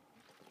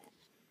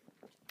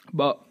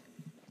 But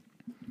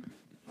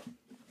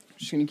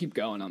just gonna keep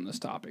going on this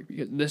topic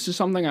because this is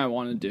something I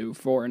want to do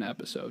for an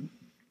episode.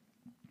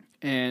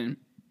 And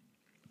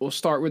we'll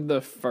start with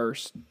the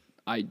first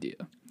idea.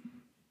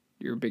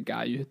 You're a big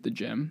guy, you hit the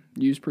gym.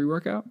 You use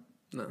pre-workout?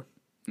 No.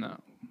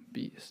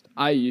 Beast.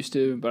 I used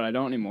to, but I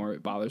don't anymore.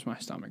 It bothers my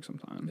stomach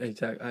sometimes.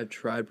 Exactly. I've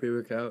tried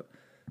pre-workout.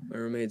 My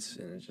roommates,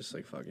 and it's just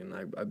like fucking,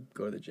 I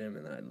go to the gym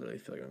and I literally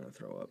feel like I'm gonna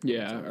throw up.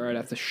 Yeah, or I'd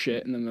have to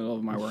shit in the middle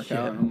of my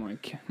workout and I'm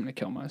like, I'm gonna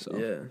kill myself.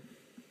 Yeah.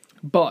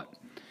 But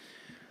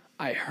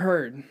I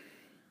heard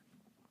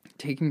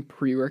taking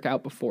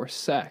pre-workout before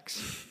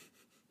sex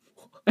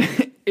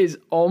is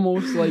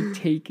almost like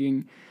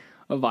taking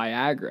a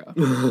Viagra.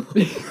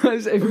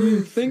 Because if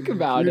you think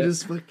about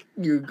it,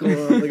 you're going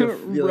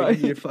on you're Right.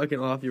 you're fucking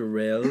off your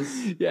rails.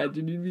 yeah,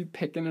 dude, you'd be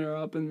picking her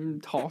up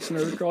and tossing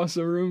her across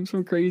the room,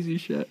 some crazy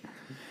shit.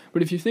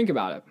 But if you think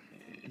about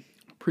it,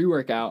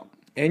 pre-workout,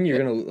 And you're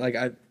gonna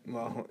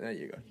there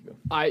you go.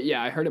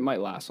 I heard it might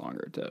last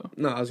longer too.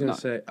 No, I was gonna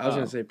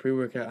Oh. say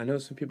pre-workout. I know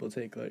some people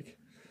take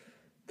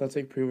they'll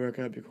take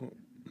pre-workout because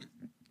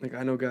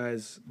I know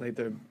guys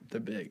they're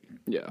big.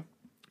 Yeah.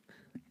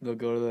 They'll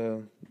go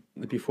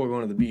to before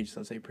going to the beach.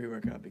 They'll take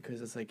pre-workout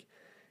because it's it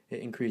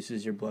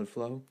increases your blood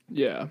flow.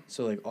 Yeah.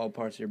 So all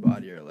parts of your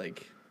body are low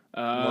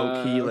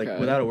key. Okay.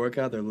 Without a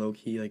workout, they're low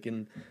key.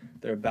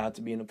 They're about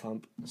to be in a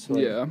pump. So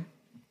yeah.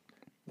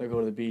 they'll go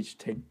to the beach,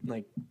 take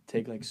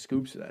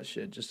scoops of that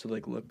shit just to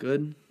look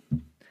good.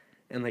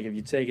 And if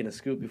you taking a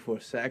scoop before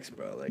sex,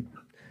 bro,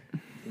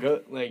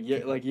 go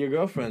your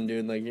girlfriend,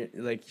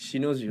 dude, she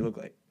knows what you look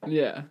like.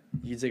 Yeah.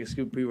 You take a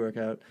scoop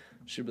pre-workout,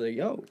 she'll be like,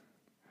 yo,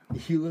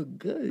 you look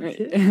good,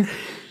 kid.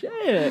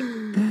 Shit.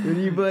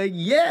 And you be like,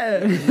 yeah.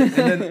 And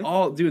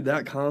then dude,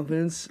 that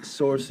confidence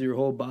soars through your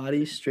whole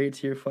body straight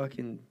to your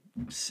fucking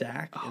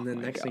sack. And then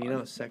my next thing you God.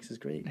 know, sex is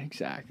great.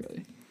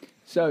 Exactly.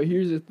 So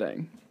here's the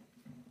thing.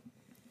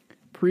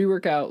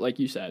 Pre-workout, like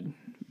you said,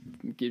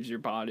 gives your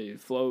body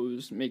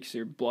flows, makes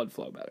your blood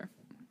flow better.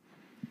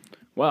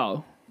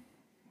 Well,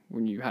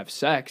 when you have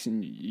sex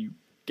and you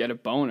get a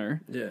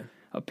boner, Yeah.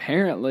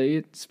 apparently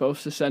it's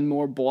supposed to send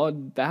more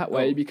blood that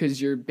way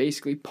because you're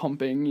basically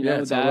pumping,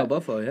 It's all about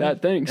buffalo,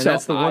 that thing. And So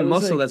that's the I one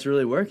was muscle like, that's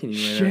really working.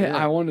 Shit, Yeah.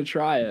 I want to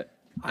try it.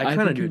 I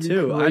kind of think do it'd be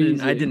too. I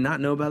crazy. did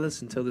not know about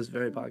this until this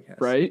very podcast.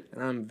 Right?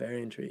 And I'm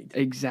very intrigued.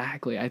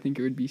 Exactly. I think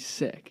it would be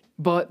sick.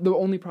 But the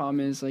only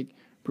problem is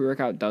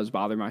pre-workout does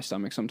bother my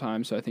stomach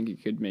sometimes, so I think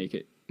it could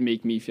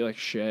make me feel like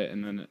shit,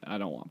 and then I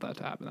don't want that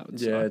to happen. That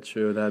would Yeah, suck.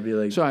 true. That'd be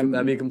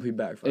that'd be a complete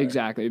backfire.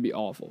 Exactly. It'd be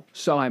awful.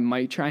 So I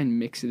might try and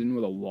mix it in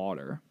with a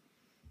water.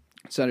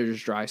 Instead of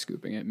just dry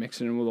scooping it,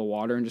 mix it in with a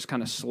water and just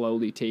kind of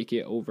slowly take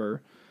it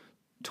over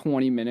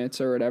 20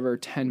 minutes or whatever,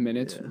 10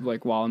 minutes,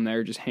 while I'm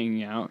there just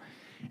hanging out.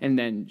 And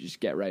then just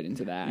get right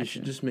into that. You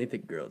should just make the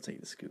girl take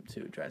the scoop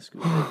too. Dry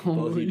scoop it.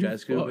 Both of you dry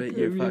scoop fuck, it.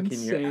 You're that'd be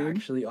you're insane.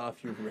 actually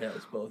off your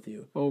rails, both of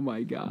you. Oh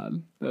my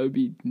God. That would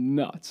be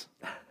nuts.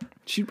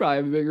 She'd probably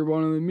have a bigger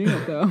boner than me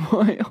at that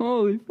point.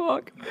 Holy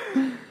fuck.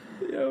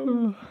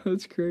 Yo,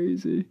 that's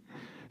crazy.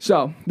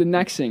 So, the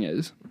next thing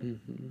is,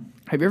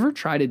 have you ever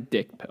tried a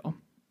dick pill?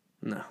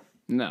 No.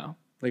 No.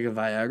 Like a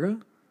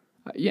Viagra?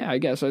 Yeah, I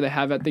guess. Or they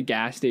have at the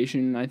gas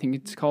station. I think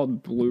it's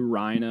called Blue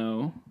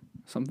Rhino,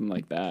 something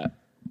like that.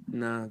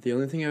 Nah. The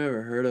only thing I've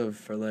ever heard of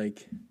for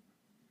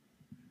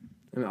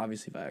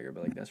obviously Viagra,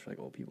 but that's for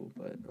old people.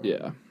 But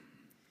Yeah.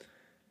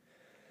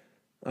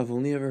 I've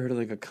only ever heard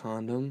of a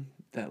condom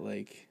that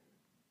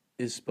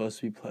is supposed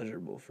to be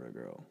pleasurable for a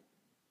girl.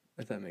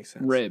 If that makes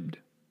sense. Ribbed.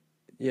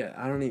 Yeah,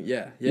 I don't even.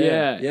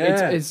 Yeah.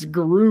 It's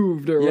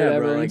grooved or whatever.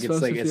 Bro, and it's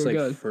supposed to feel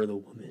good. for the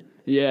woman.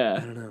 I Yeah.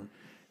 don't know.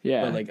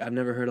 Yeah. But I've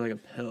never heard of a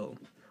pill.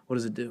 What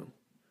does it do?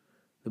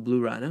 The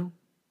Blue Rhino?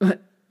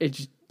 It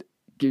just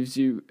gives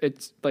you,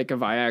 it's like a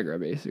Viagra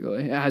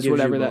basically. It has Gives you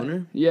whatever a that.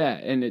 boner? Yeah,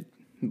 and it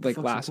Fuck's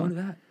the lasts point on.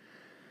 of that?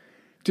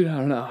 Dude, I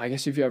don't know. I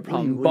guess if you have a What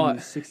are you- problem, what are you,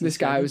 but 67? this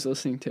guy I was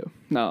listening to.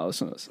 No,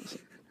 listen.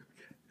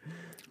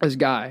 This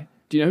guy.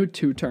 Do you know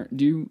who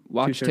Do you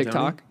watch Two Turn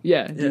TikTok? Tony?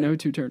 Yeah. Do Yeah. you know who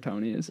Two Turn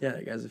Tony is? Yeah,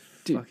 that guy's a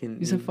Dude, fucking.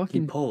 he's a he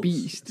fucking pulls.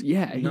 beast.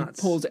 Yeah, nuts.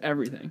 he pulls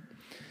everything.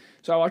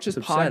 So I watched this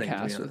It's upsetting, to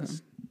be podcast with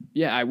honest. him.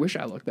 Yeah, I wish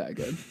I looked that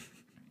good.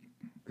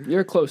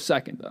 You're a close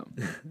second, though.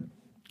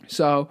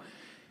 So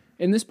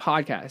in this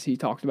podcast, he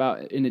talked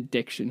about an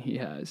addiction he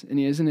has, and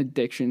he has an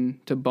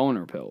addiction to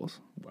boner pills.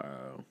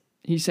 Wow.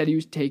 He said he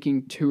was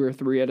taking 2 or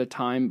 3 at a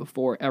time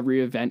before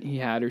every event he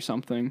had or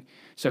something.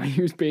 So he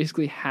was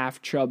basically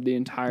half chubbed the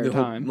entire The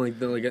whole, time. like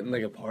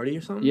a party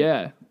or something?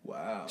 Yeah.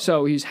 Wow.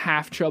 So he's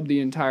half chubbed the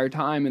entire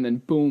time, and then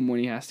boom, when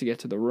he has to get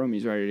to the room,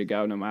 he's ready to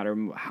go, no matter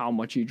how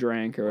much he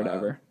drank or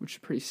whatever, which is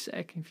pretty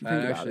sick if you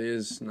think That about actually it.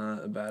 is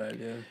not a bad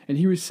idea. And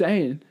he was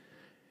saying,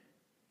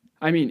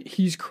 I mean,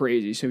 he's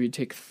crazy, so he'd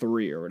take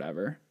 3 or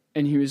whatever.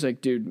 And he was like,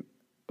 dude,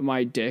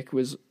 my dick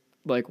was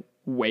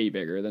way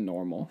bigger than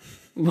normal.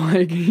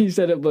 He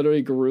said it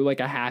literally grew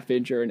a half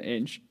inch or an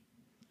inch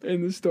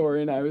in the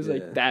story, and I was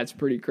like, that's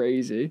pretty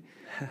crazy.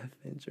 Half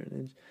inch or an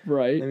inch.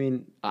 Right? I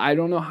mean, I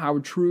don't know how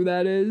true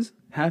that is.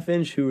 half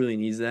inch, who really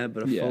needs that?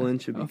 But a full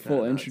inch would be a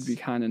full inch nuts. would be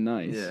kind of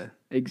nice. Yeah.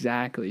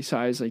 Exactly. So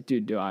I was like,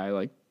 dude, do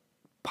I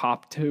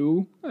pop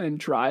 2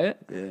 and try it?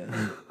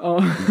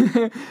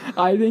 Yeah.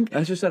 I think.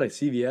 That's just at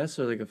CVS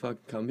or a fucking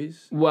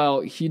Cumbies?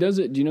 Well, he does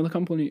it. Do you know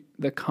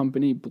the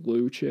company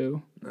Blue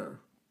Chew? No.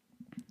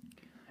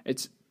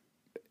 It's,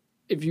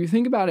 if you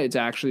think about it,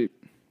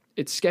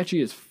 it's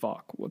sketchy as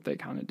fuck what they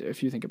kind of do.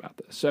 If you think about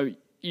this, so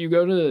you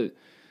go to,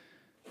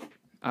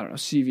 I don't know,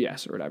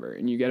 CVS or whatever,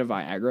 and you get a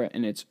Viagra,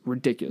 and it's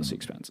ridiculously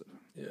expensive.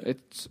 Yeah.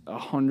 It's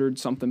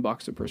 $100-something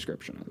a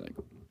prescription, I think.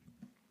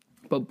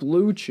 But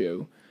Blue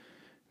Chew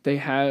they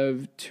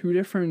have 2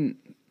 different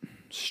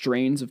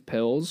strains of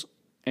pills,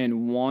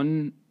 and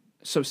one.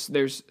 So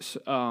there's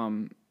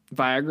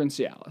Viagra and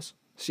Cialis.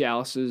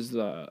 Cialis is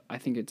I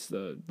think it's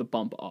the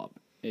bump up.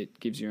 It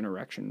gives you an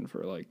erection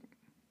for like,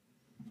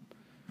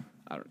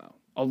 I don't know,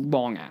 a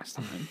long ass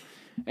time.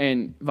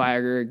 And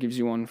Viagra gives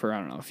you one for, I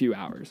don't know, a few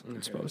hours.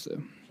 It's supposed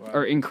to. Wow.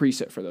 Or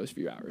increase it for those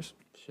few hours.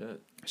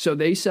 Shit. So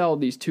they sell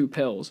these 2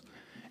 pills,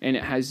 and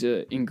it has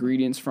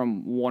ingredients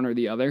from one or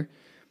the other,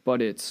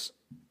 but it's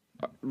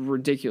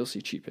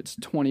ridiculously cheap. It's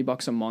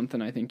 $20 a month,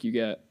 and I think you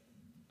get,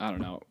 I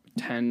don't know,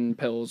 10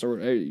 pills or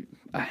a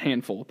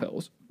handful of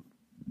pills.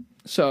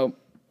 So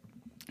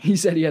he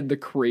said he had the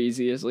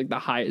craziest, like the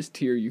highest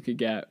tier you could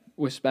get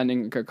was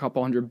spending like a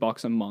couple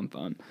 $100 a month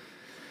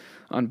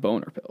on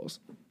boner pills.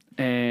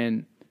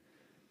 And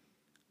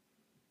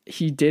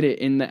he did it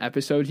in the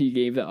episode. He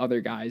gave the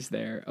other guys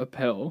there a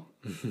pill.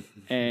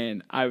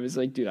 And I was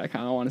like, dude, I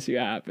kind of want to see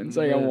what happens.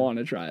 Like, I want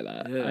to try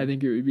that. Yeah. I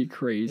think it would be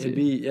crazy. I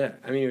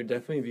mean, it would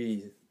definitely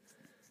be.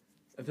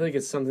 I feel like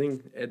it's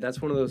something.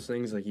 That's one of those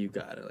things, like, you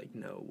gotta, like,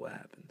 know what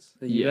happens.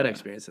 You gotta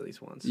experience it at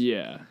least once.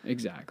 Yeah,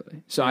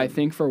 exactly. So I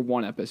think for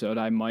one episode,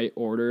 I might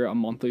order a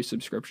monthly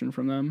subscription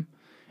from them,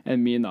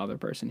 and me and the other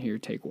person here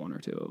take 1 or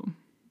 2 of them.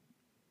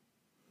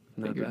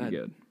 Not bad. It'd be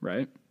good,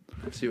 right?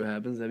 See what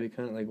happens. That'd be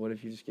kind of like, what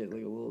if you just get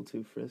like a little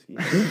too frisky?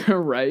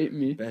 Right?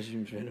 Me. Bash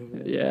him straight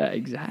over. Yeah,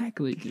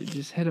 exactly. Dude,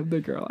 just hit up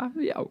the girl.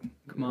 Yo,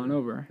 come on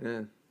over.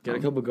 Yeah. Get a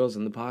couple girls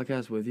on the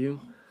podcast with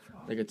you.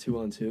 Like a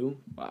 2-on-2.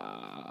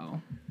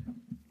 Wow.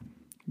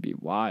 It'd be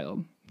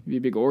wild. It'd be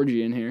a big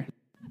orgy in here.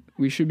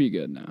 We should be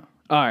good now.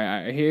 All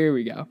right. Here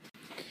we go.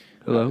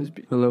 Hello.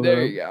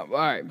 There you go. All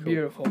right. Cool.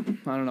 Beautiful.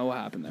 I don't know what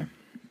happened there.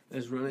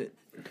 Let's run it.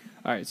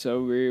 All right.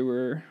 So we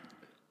were.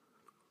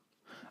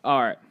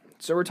 All right.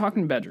 So we're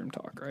talking bedroom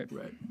talk, right?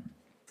 Right.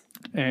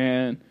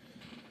 And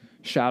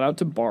shout out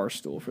to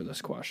Barstool for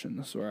this question.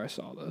 This is where I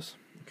saw this.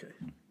 Okay.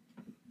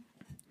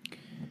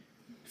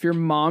 If your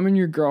mom and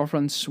your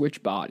girlfriend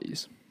switch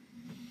bodies,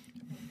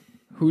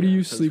 who do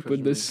you sleep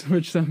with to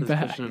switch them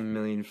back? Question a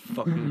million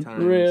fucking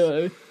times.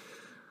 Really?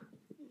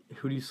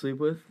 Who do you sleep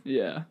with?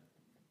 Yeah.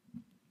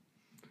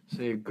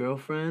 So your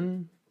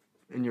girlfriend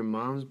and your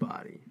mom's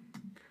body.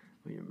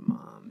 Or your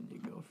mom and your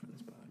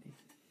girlfriend's body.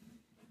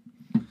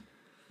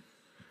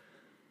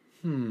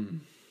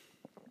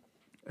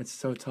 It's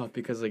so tough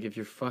because, like, if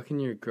you're fucking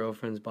your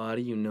girlfriend's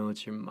body, you know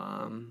it's your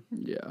mom.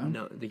 Yeah.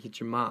 No, like, it's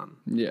your mom.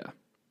 Yeah.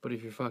 But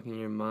if you're fucking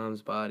your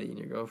mom's body and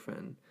your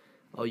girlfriend,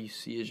 all you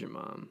see is your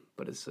mom,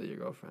 but it's still your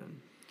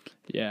girlfriend.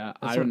 Yeah,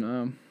 I don't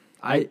know.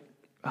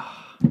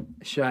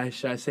 Should I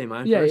say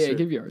mine first? Yeah,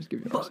 give yours.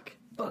 Fuck.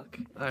 All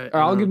right.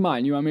 Or I'll give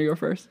mine. You want me to go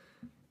first?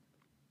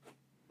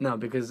 No,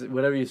 because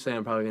whatever you say,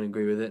 I'm probably going to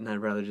agree with it, and I'd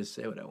rather just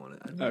say what I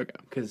want to. Okay.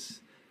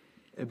 Because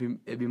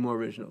it'd be more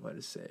original if I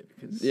just say it,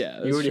 because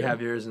you already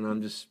have yours, and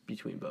I'm just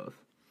between both.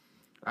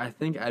 I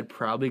think I'd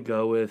probably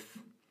go with...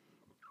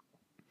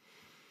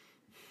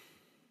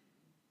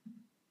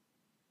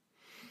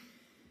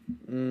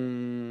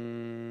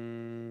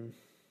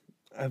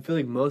 I feel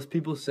like most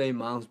people say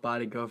mom's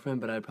body,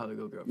 girlfriend, but I'd probably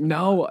go girlfriend.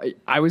 No,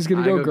 I was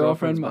gonna go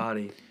girlfriend's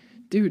body,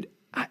 dude.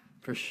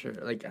 For sure.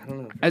 Like, I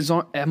don't know.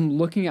 I'm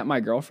looking at my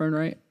girlfriend,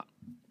 right?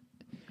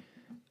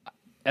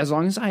 As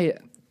long as I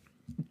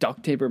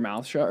duct tape her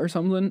mouth shut or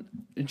something,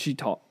 and she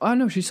talk. Oh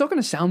no, she's still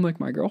gonna sound like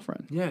my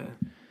girlfriend. Yeah,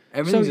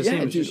 everything's the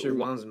same. It's just your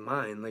mom's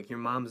mind. Like, your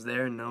mom's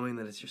there, knowing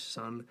that it's your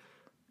son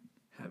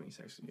having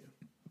sex with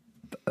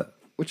you.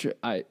 Which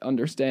I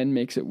understand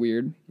makes it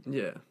weird.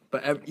 Yeah,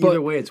 but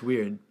either way, it's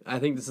weird. I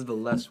think this is the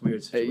less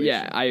weird situation.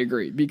 Yeah, I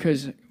agree,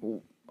 because,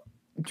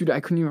 dude,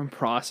 I couldn't even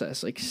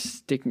process, like,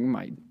 sticking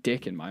my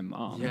dick in my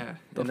mom. Yeah,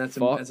 and that's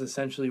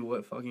essentially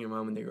what fucking your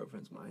mom and your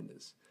girlfriend's mind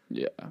is.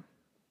 Yeah.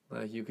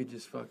 Like, you could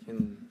just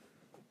fucking...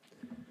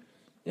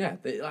 Yeah,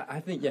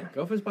 I think,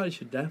 girlfriend's body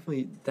should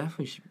definitely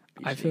should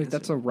be... I feel like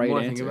that's a right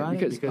answer.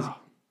 Because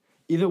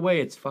either way,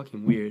 it's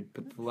fucking weird,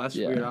 but the less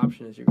weird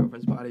option is your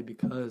girlfriend's body,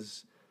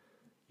 because...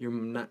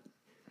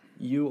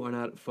 You are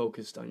not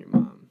focused on your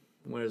mom.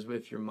 Whereas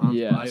with your mom's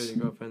body with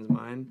your girlfriend's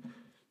mind,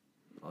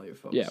 all your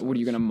focus. Yeah, what are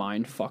you gonna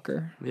mind fuck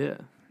her? Yeah.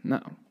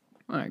 No.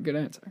 All right, good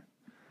answer.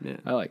 Yeah.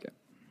 I like it.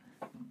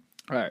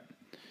 All right.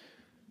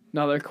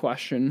 Another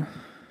question.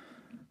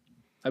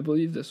 I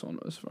believe this one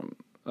was from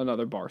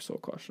another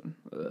Barstool question.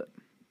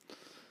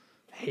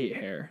 Hate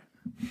hair.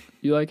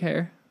 You like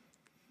hair?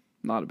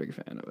 Not a big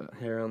fan of it.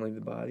 Hair on, like,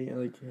 the body? I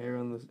like hair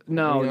on the...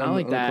 No, not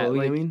like that. Clothing,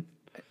 like, I mean?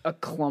 A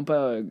clump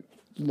of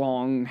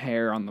long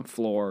hair on the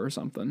floor or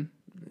something,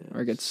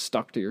 or it gets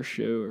stuck to your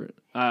shoe.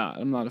 Or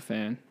I'm not a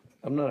fan.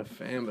 I'm not a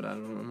fan, but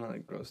I'm not,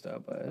 like, grossed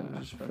out by it.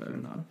 I'm just fair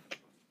enough.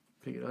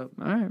 Pick it up.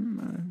 All right.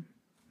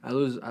 I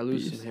lose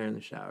some hair in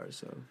the shower,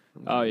 so.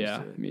 Oh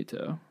yeah, me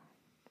too.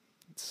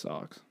 It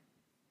sucks.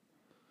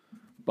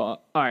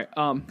 But all right.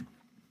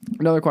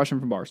 Another question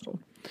from Barstool,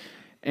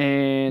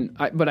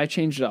 but I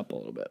changed it up a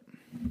little bit,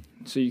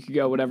 so you could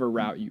go whatever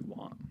route you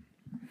want.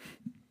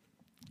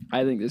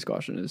 I think this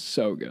question is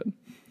so good.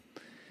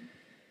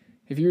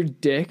 If your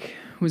dick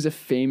was a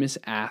famous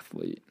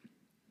athlete,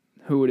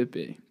 who would it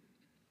be?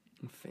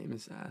 A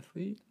famous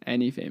athlete?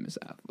 Any famous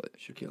athlete.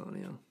 Shaquille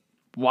O'Neal.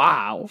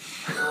 Wow.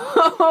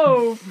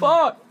 Oh,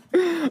 fuck.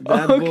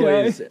 That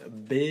boy is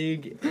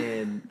big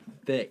and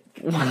thick.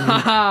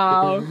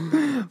 Wow.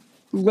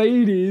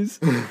 Ladies.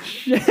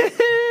 Shit.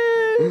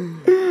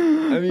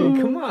 I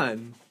mean, come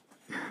on.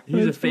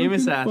 He's That's a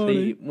famous fucking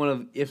athlete, funny. one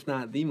of, if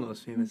not the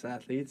most famous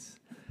athletes.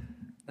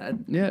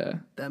 Yeah.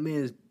 That man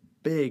is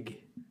big,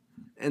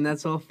 and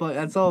that's all.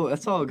 That's all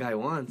a guy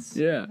wants.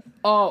 Yeah.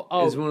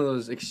 Oh. Is one of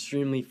those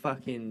extremely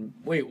fucking.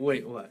 Wait,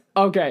 what?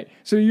 Okay.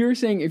 So you're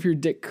saying if your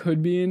dick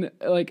could be in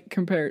like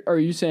compared, or are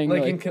you saying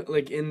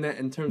like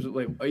In terms of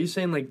like, are you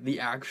saying like the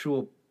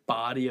actual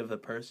body of the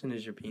person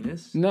is your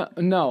penis?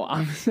 No,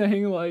 I'm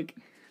saying like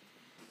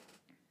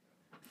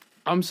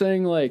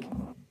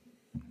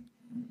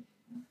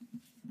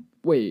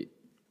wait.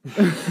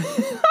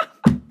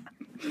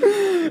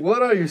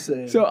 What are you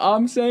saying? So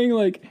I'm saying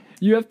like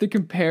you have to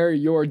compare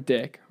your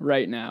dick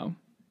right now.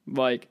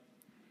 Like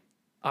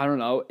I don't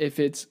know if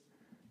it's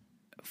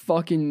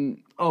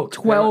fucking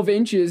 12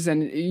 inches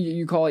and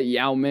you call it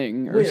Yao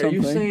Ming or something. Are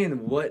you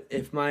saying what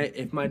if my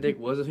dick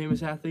was a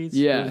famous athlete?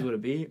 Yeah. What would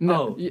it be?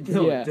 No,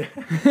 no. yeah.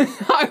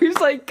 I was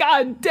like,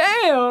 God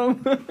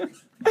damn.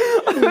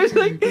 I was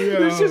like,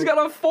 this just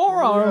got a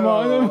forearm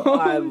on him.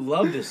 I'd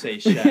love to say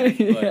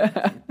Shaq,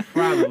 but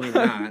probably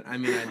not. I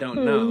mean, I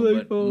don't know,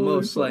 like, but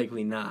most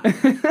likely not.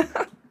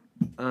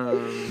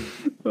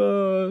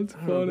 Oh, it's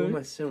funny. Who am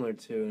I similar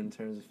to in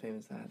terms of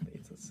famous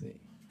athletes? Let's see.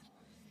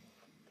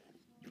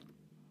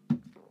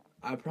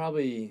 I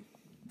probably.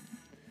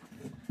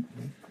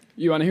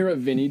 You want to hear what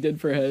Vinny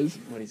did for his?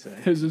 What'd he say?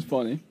 His is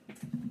funny.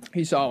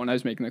 He saw it when I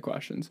was making the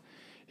questions.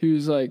 He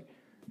was like,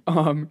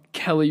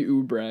 Kelly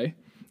Oubre.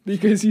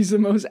 Because he's the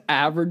most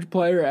average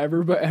player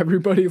ever, but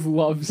everybody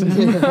loves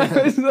him.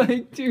 I was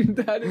like, dude,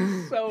 that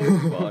is so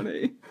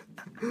funny.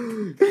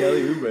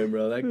 Kelly Oubre,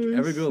 bro.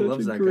 Every girl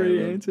loves that guy.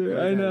 Great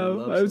answer. I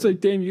know. I was like,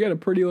 damn, you got a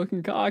pretty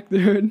looking cock,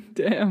 dude.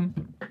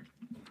 Damn.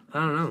 I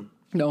don't know.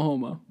 No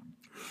homo.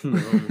 No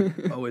homo.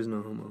 Always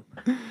no homo.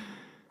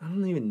 I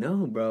don't even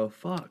know, bro.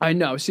 Fuck. I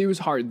know. See, it was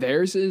hard.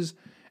 Theirs is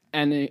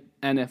an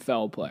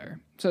NFL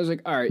player. So I was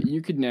like, all right,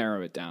 you could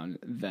narrow it down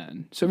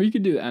then. So we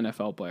could do the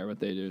NFL player, what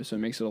they do. So it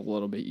makes it a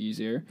little bit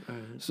easier.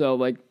 So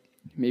like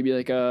maybe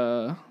like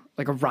a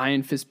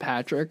Ryan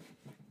Fitzpatrick,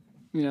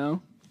 you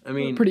know? I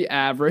mean, pretty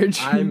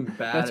average. I'm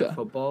bad at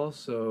football,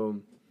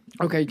 so.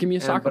 Okay, give me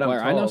a soccer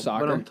player. I know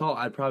soccer. But I'm tall.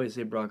 I'd probably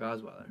say Brock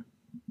Osweiler.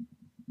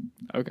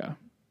 Okay.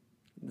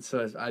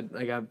 So I feel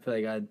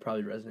like I'd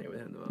probably resonate with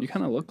him the most. You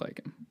kind of look like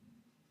him.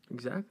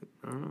 Exactly.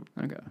 I don't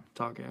know. Okay.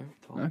 Tall guy.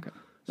 Tall. Okay.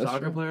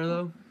 Soccer player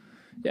though.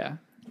 Yeah.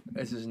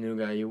 This is a new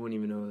guy. You wouldn't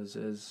even know who this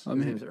is.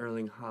 His name's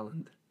Erling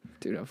Haaland.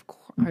 Dude, of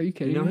course. Are you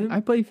kidding You know me? him? I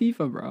play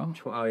FIFA, bro.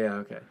 Oh yeah,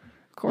 okay.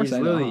 Of course I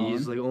know him.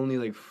 He's like only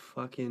like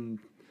fucking.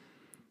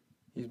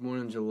 He's born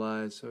in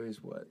July, so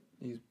he's what?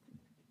 He's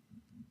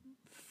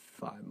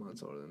 5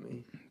 months older than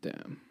me.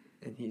 Damn.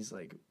 And he's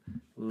like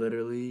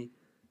literally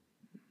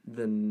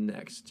the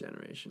next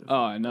generation of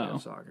I know.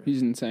 soccer.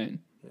 He's insane.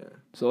 Yeah.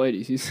 So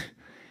ladies,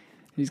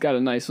 he's got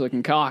a nice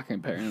looking cock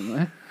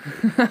apparently.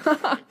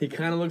 He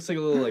kind of looks like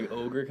a little like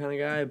ogre kind of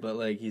guy, but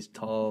like he's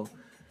tall.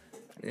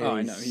 Oh,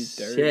 I know. He's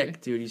dirty.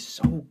 Sick, dude. He's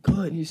so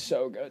good. He's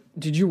so good.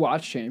 Did you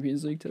watch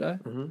Champions League today?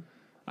 Mm-hmm.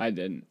 I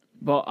didn't.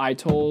 But I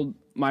told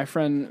my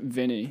friend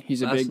Vinny,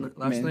 he's last big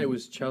last night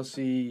was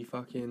Chelsea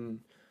fucking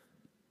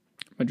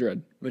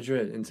Madrid,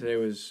 and today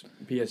was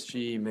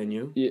PSG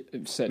Menu. yeah,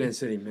 City. Man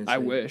City. I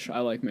wish. I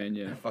like Man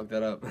U. I fucked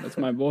that up. That's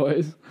my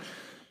boys.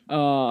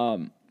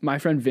 My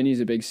friend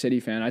Vinny's a big City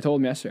fan. I told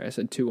him yesterday. I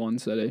said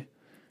 2-1 City.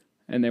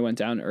 And they went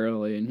down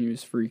early, and he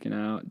was freaking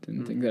out.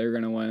 Didn't think they were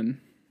going to win.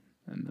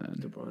 And then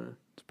De Bruyne.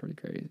 It's pretty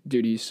crazy.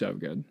 Dude, he's so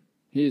good.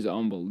 He's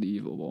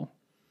unbelievable.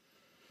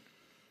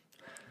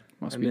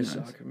 Must be miss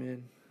nice. soccer,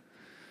 man.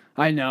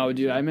 I know,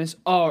 dude. I miss.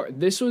 Oh,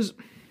 this was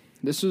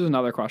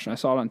another question. I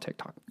saw it on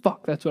TikTok.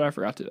 Fuck, that's what I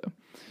forgot to do.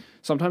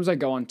 Sometimes I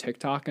go on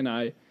TikTok and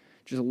I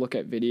just look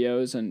at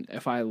videos, and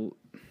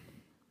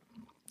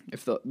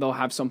if they'll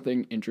have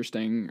something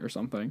interesting or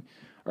something,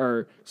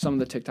 or some of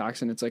the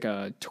TikToks, and it's like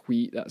a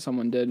tweet that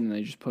someone did, and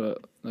they just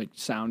put like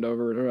sound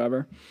over it or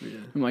whatever. Yeah.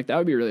 I'm like, that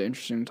would be really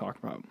interesting to talk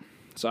about.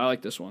 So I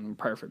like this one.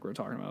 Perfect. We're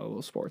talking about a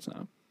little sports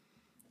now.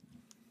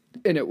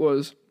 And it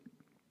was,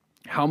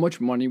 how much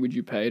money would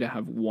you pay to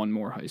have one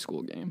more high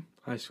school game?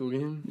 High school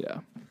game? Yeah.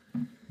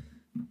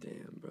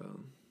 Damn,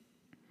 bro.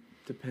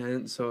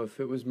 Depends. So it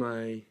depends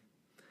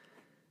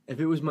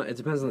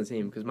on the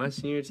team, because my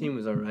senior team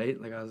was all right.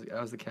 Like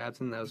I was the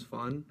captain. That was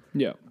fun.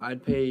 Yeah.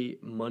 I'd pay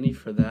money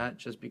for that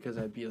just because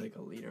I'd be like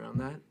a leader on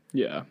that.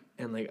 Yeah.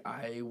 And like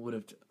I would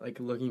have like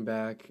looking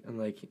back and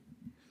like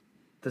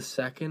the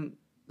second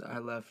I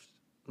left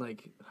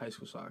like high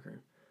school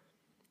soccer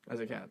as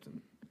a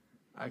captain,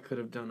 I could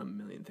have done a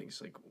million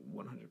things like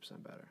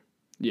 100% better.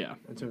 Yeah.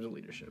 In terms of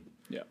leadership.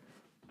 Yeah.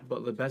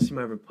 But the best team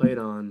I ever played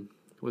on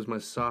was my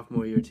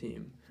sophomore year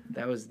team.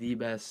 That was the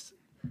best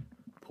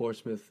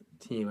Portsmouth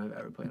team I've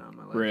ever played on in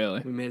my life.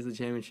 Really? We made it to the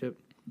championship,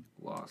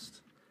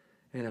 lost.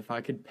 And if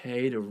I could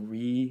pay to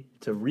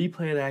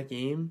replay that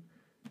game,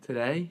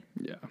 Today?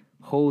 Yeah.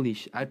 Holy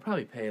shit. I'd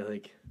probably pay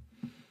like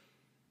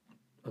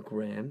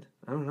 $1,000.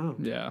 I don't know.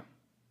 Yeah.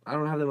 I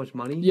don't have that much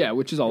money. Yeah,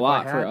 which is a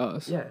lot for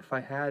us. Yeah, if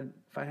I had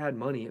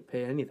money, I'd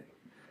pay anything.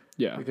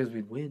 Yeah. Because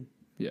we'd win.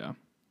 Yeah.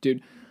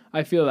 Dude,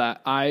 I feel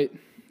that. I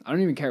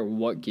don't even care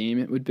what game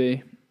it would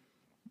be.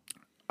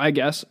 I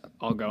guess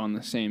I'll go on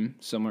the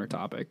similar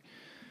topic.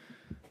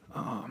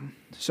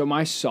 So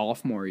my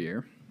sophomore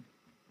year,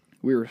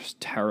 we were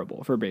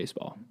terrible for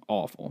baseball.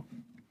 Awful.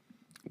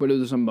 But it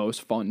was the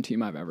most fun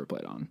team I've ever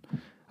played on.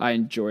 I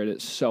enjoyed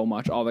it so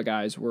much. All the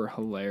guys were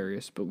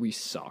hilarious, but we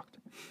sucked.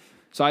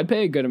 So I'd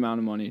pay a good amount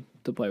of money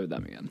to play with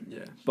them again.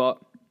 Yeah. But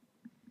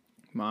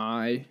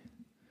my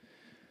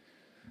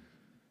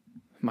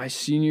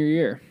senior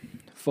year,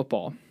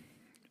 football,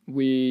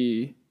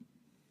 we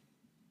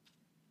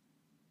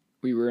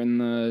were in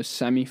the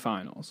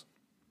semifinals.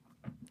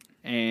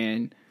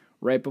 And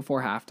right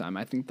before halftime,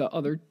 I think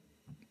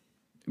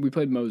we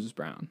played Moses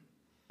Brown.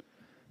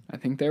 I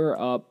think they were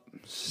up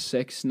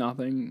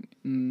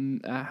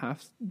 6-0 at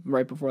half,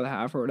 right before the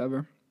half or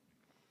whatever.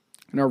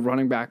 And our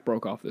running back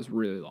broke off this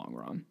really long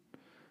run.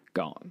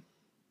 Gone.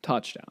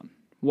 Touchdown.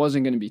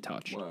 Wasn't going to be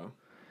touched. Wow.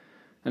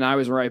 And I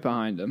was right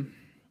behind him.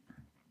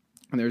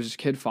 And there was this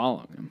kid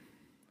following him.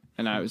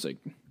 And I was like,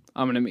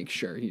 I'm going to make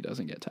sure he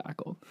doesn't get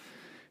tackled.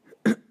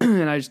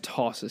 And I just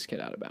tossed this kid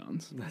out of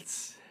bounds.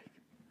 That's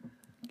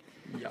sick.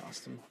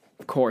 Yossed him.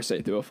 Of course,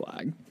 they threw a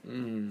flag.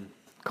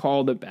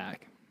 Called it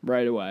back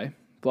right away.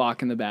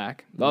 Block in the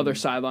back. The other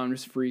sideline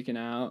was freaking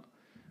out.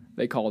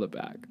 They called it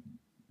back.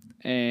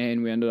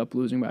 And we ended up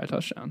losing by a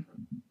touchdown.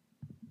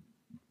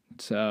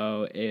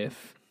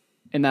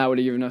 And that would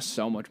have given us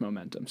so much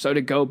momentum. So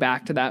to go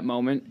back to that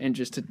moment and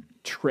just to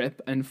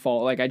trip and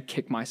fall, like I'd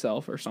kick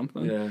myself or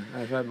something. Yeah,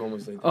 I've had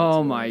moments like that.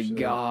 Oh too, my actually.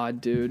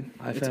 God, dude.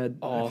 It's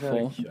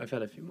awful. I've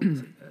had a few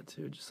moments like that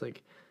too. Just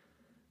like,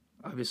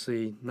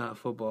 obviously not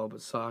football,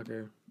 but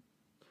soccer.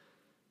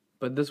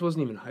 But this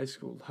wasn't even high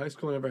school. High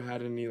school never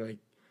had any like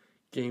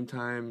game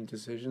time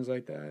decisions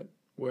like that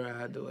where I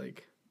had to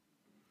like,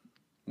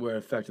 where it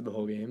affected the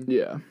whole game.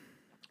 Yeah.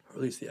 Or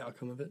at least the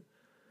outcome of it.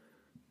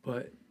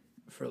 But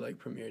for like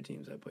premier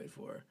teams I played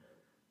for,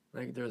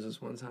 like there was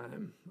this one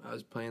time I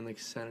was playing like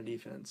center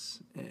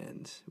defense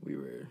and we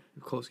were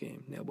close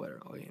game, nail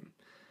biter all game.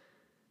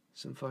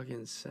 Some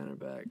fucking center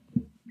back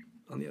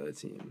on the other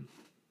team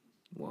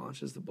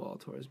launches the ball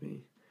towards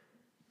me,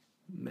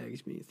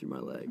 megs me through my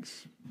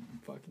legs.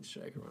 Fucking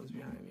striker runs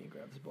behind me,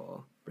 grabs the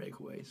ball,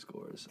 breakaway,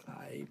 scores.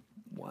 I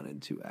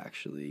wanted to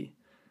actually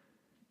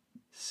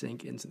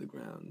sink into the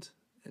ground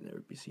and never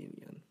be seen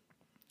again.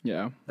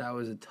 Yeah. That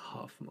was a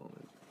tough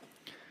moment.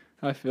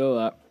 I feel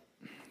that.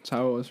 That's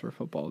how it was for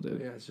football, dude.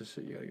 Yeah, it's just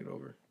shit you gotta get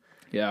over.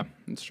 Yeah,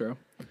 it's true.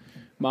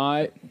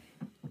 Do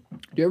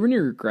you have any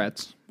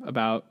regrets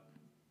about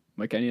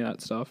like any of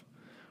that stuff?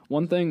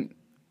 One thing,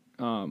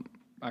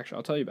 actually,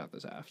 I'll tell you about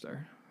this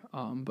after.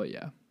 But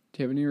yeah,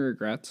 do you have any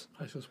regrets?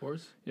 High school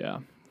sports? Yeah,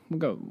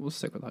 we'll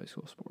stick with high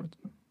school sports.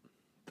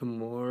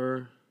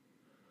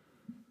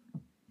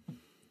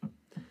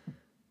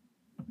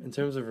 In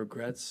terms of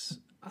regrets,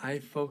 I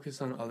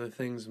focus on other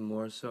things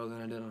more so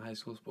than I did on high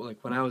school sport.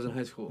 Like when I was in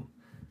high school,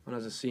 when I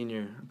was a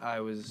senior, I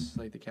was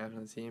like the captain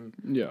of the team.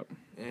 Yeah.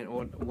 And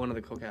one of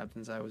the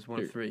co-captains. I was one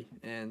of three.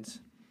 And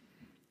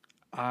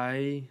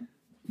I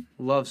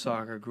love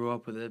soccer, grew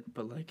up with it,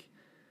 but like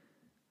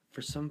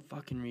for some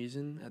fucking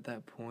reason at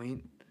that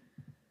point,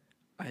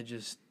 I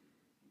just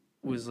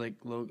was like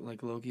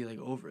low-key like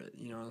over it.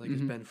 You know, like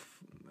it's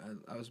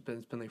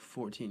been like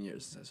 14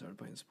 years since I started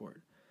playing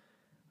sport.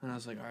 And I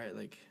was like, all right,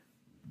 like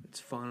it's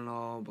fun and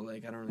all, but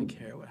like I don't really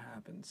care what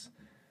happens.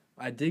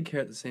 I did care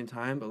at the same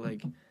time, but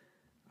like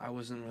I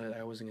wasn't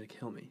gonna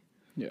kill me.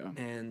 Yeah.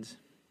 And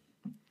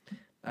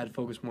I'd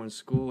focus more on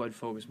school. I'd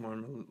focus more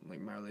on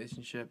like my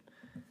relationship,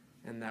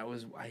 and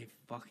I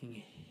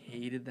fucking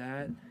hated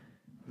that.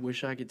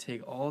 Wish I could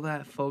take all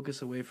that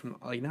focus away from,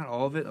 like, not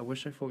all of it. I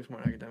wish I focused more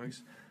on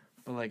academics,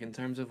 but like in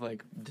terms of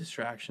like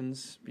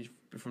distractions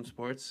from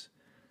sports,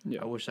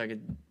 yeah, I wish I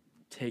could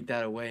take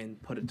that away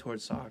and put it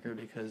towards soccer,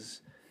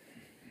 because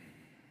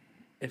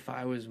if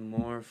I was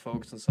more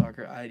focused on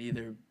soccer, I'd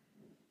either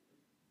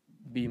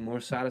be more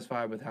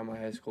satisfied with how my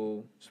high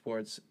school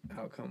sports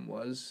outcome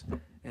was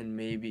and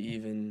maybe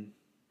even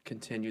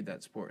continued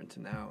that sport into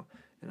now.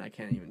 And I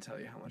can't even tell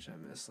you how much I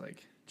miss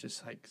like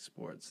just like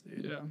sports,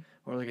 dude. Yeah.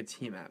 Or like a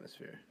team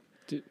atmosphere.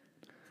 Dude,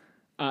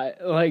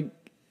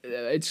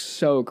 it's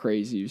so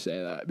crazy you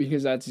say that,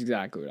 because that's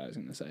exactly what I was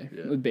going to say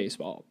with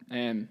baseball.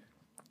 And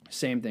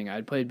same thing.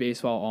 I'd played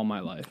baseball all my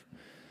life.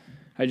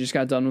 I just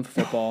got done with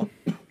football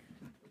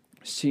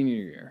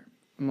senior year.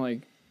 I'm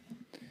like,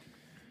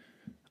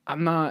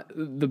 I'm not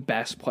the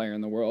best player in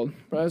the world,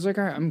 but I was like,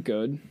 all right, I'm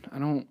good.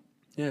 I'm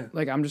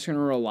just going to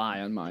rely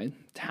on my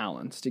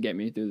talents to get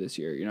me through this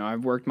year. You know,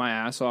 I've worked my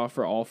ass off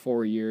for all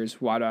 4 years.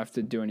 Why do I have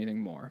to do anything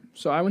more?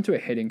 So I went to a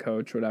hitting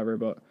coach, whatever,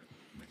 but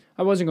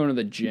I wasn't going to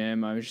the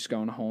gym. I was just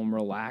going home,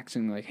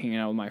 relaxing, like hanging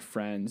out with my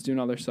friends, doing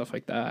other stuff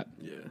like that.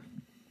 Yeah.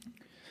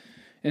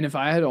 And if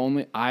I had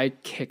only, I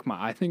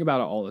think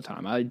about it all the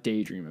time. I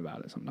daydream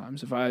about it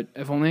sometimes.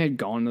 If only I had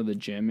gone to the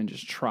gym and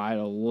just tried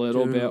a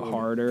little bit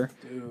harder,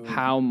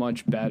 how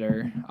much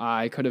better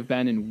I could have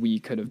been and we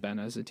could have been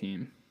as a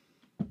team.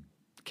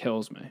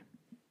 Kills me.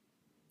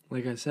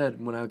 Like I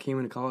said, when I came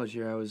into college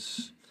here, I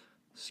was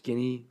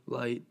skinny,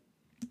 light.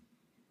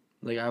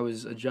 Like, I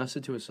was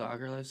adjusted to a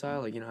soccer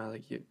lifestyle. Like, you know how,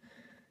 like, you're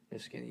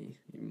skinny.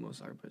 Most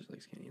soccer players are,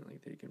 like, skinny.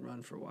 Like, they can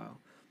run for a while.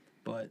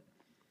 But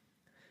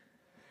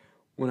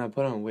when I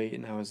put on weight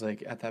and I was,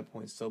 like, at that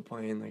point still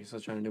playing, like, still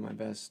trying to do my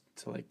best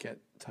to, like, get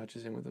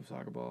touches in with the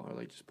soccer ball or,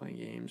 like, just playing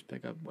games,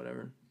 pick up,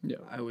 whatever. Yeah.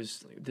 I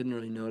was, like, didn't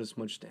really notice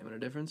much stamina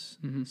difference.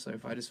 Mm-hmm. So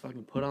if I just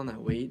fucking put on that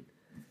weight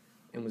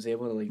and was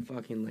able to, like,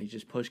 fucking, like,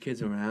 just push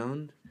kids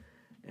around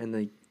and,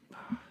 like,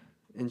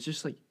 and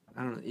just, like,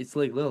 I don't know. It's,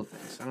 like, little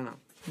things. I don't know.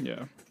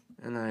 Yeah.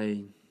 And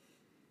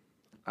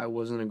I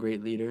wasn't a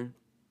great leader.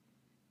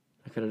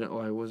 I could have.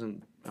 I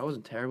wasn't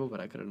terrible, but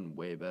I could have done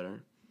way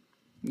better.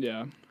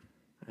 Yeah.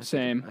 I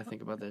Same. I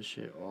think about that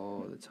shit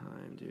all the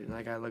time, dude.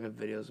 Like, I look at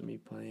videos of me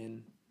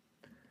playing.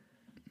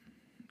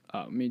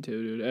 Oh, me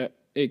too, dude.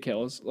 It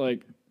kills.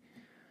 Like,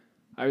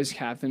 I was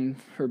captain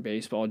for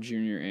baseball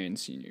junior and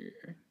senior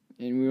year,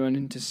 and we went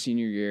into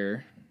senior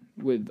year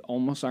with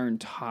almost our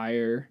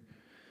entire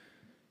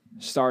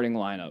starting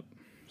lineup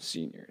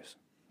seniors.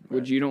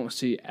 Which you don't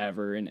see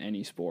ever in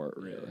any sport,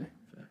 really.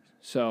 Yeah,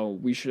 so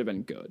we should have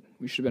been good.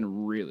 We should have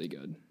been really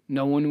good.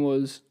 No one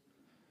was.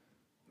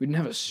 We didn't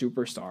have a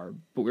superstar,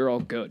 but we were all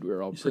good. We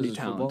were all pretty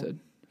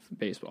talented.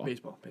 Baseball.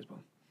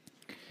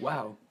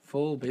 Wow,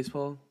 full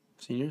baseball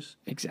seniors.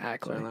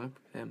 Exactly. Starting lineup.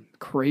 Damn.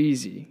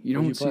 Crazy. You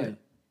don't see play? it.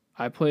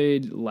 I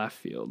played left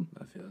field.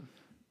 Left field.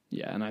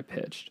 Yeah, and I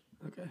pitched.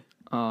 Okay.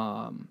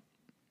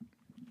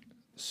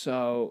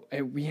 So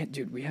we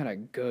had a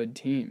good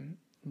team.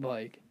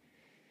 Like.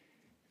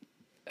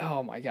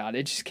 Oh my God,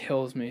 it just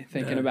kills me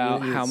thinking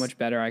about how much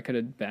better I could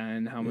have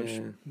been, how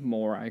much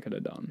more I could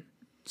have done.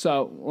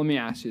 So let me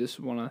ask you, this is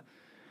one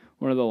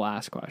of the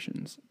last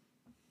questions.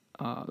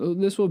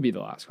 This will be the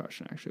last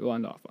question, actually. We'll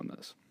end off on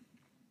this.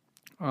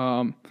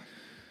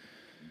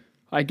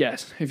 I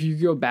guess if you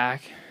go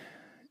back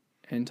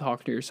and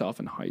talk to yourself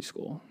in high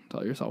school,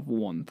 tell yourself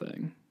one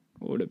thing,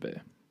 what would it be?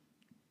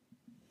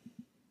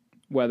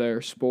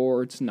 Whether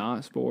sports,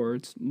 not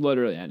sports,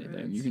 literally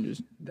anything. You can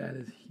just that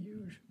is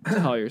huge.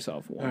 tell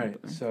yourself one All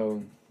right, thing.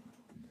 so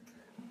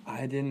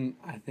I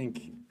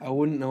think I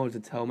wouldn't know what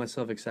to tell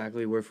myself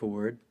exactly word for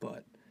word,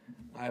 but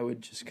I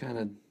would just kind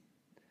of,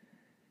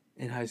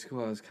 in high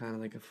school, I was kind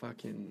of like a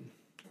fucking,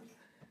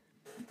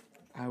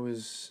 I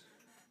was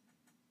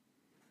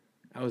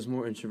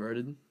more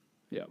introverted.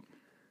 Yep.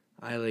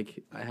 I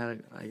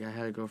had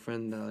a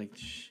girlfriend that, like,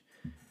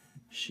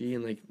 she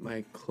and, like,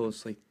 my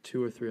close, like,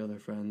 2 or 3 other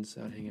friends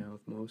I'd hang out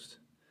with most.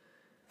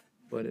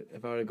 But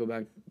if I were to go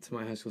back to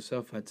my high school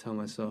self, I'd tell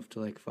myself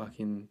to, like,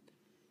 fucking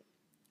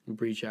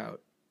reach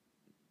out.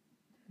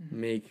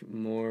 Make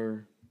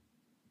more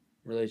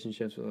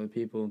relationships with other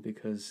people,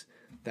 because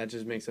that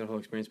just makes that whole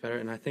experience better.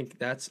 And I think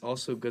that's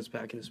also goes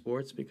back into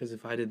sports, because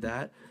if I did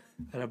that,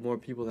 I'd have more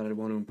people that I'd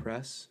want to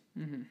impress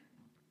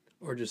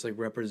or just, like,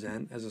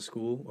 represent as a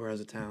school or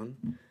as a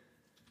town.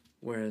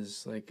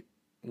 Whereas, like,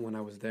 when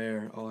I was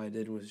there, all I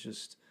did was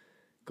just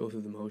go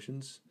through the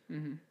motions.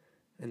 And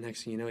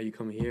next thing you know, you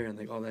come here and,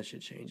 like, all that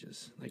shit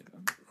changes.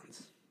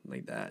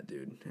 Like that,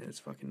 dude. And it's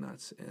fucking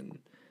nuts. And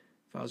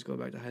if I was going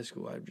back to high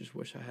school, I just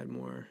wish I had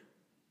more,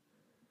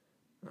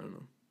 I don't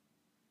know.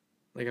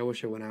 Like, I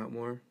wish I went out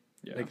more.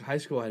 Yeah. Like, high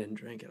school, I didn't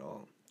drink at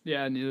all.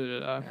 Yeah, neither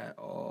did I. At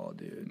all,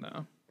 dude.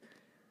 No.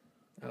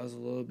 I was a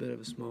little bit of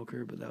a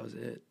smoker, but that was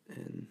it.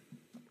 And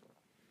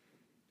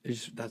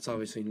that's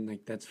obviously,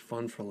 like, that's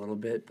fun for a little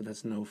bit, but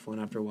that's no fun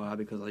after a while,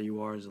 because all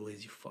you are is a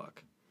lazy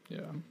fuck.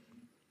 Yeah.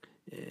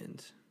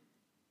 And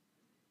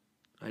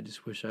I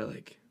just wish I,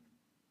 like,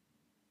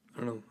 I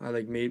don't know, I,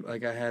 like, made,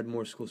 like, I had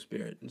more school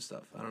spirit and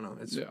stuff. I don't know.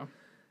 It's, yeah.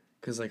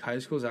 Because, like, high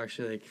school is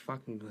actually, like,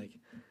 fucking, like,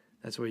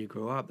 that's where you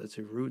grow up. That's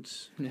your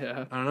roots.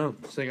 Yeah. I don't know.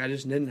 It's like I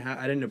just I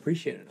didn't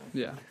appreciate it enough.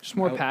 Yeah. Just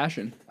more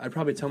passion. I'd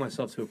probably tell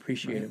myself to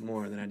appreciate it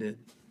more than I did.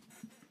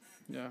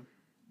 Yeah.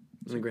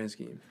 In the grand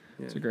scheme.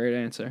 Yeah. It's a great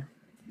answer.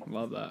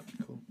 Love that.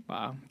 Cool.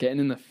 Wow. Getting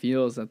in the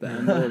feels at the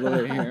end of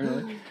the here.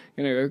 Like,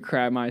 gonna go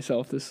cry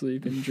myself to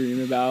sleep and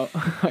dream about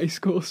high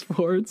school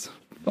sports.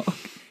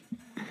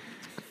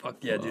 Fuck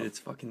yeah, dude.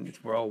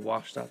 We're all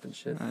washed up and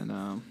shit. I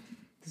know.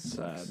 It's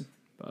sad.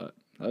 But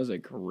that was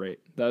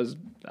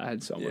I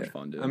had so much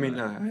fun doing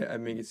I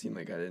make it seem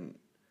like I didn't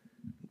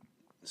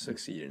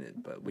succeed in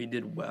it, but we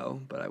did well,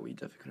 but we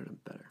definitely could have done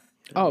better.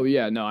 Oh,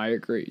 yeah. No, I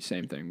agree.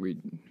 Same thing.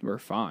 We're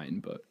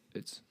fine, but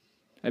it's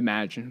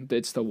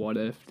the what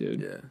if,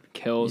 dude. Yeah.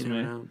 Kills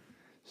me. Know.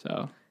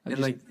 So.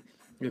 Like,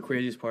 the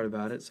craziest part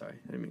about it, sorry,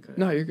 I didn't mean to cut it.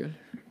 No, you're good.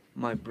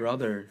 My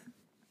brother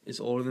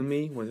is older than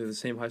me, went through the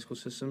same high school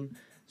system,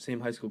 same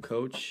high school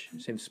coach,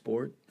 same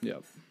sport.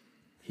 Yep.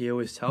 He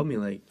always tell me,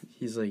 like,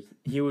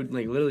 he would,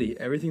 like, literally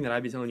everything that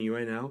I'd be telling you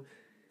right now,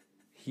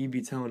 he'd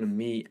be telling to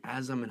me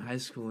as I'm in high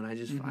school, and I'd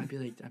be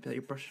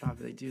like, brush it off. I'd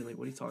be like, dude, like,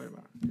 what are you talking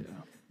about? Yeah.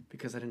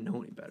 because I didn't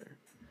know any better.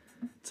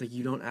 It's like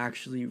you don't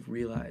actually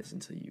realize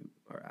until you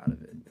are out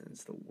of it, and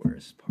it's the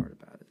worst part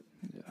about it.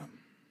 Yeah.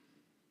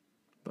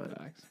 But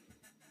Facts.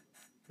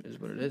 it is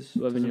what it is.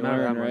 Living Doesn't you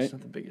matter how learn, much. right? It's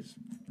not the biggest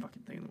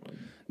fucking thing in the world.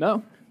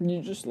 No,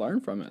 you just learn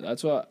from it.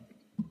 That's what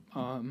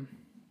kind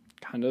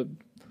of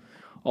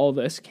all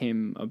this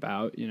came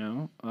about, you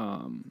know.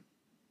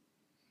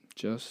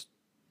 Just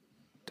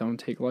don't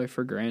take life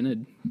for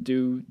granted.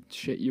 Do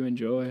shit you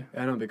enjoy.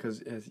 I know,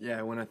 because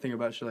when I think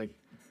about shit, like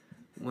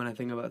when I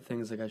think about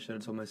things like I should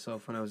have told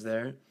myself when I was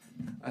there,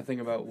 I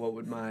think about what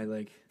would my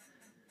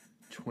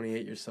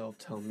 28-year self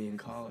tell me in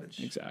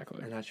college.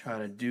 Exactly. And I try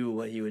to do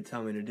what he would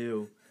tell me to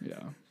do.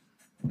 Yeah.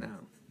 Now.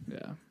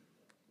 Yeah.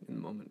 In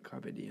the moment,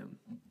 carpe diem.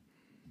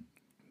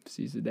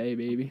 Seize the day,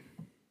 baby.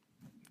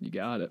 You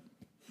got it.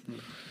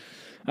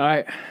 All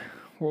right.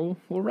 We'll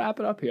wrap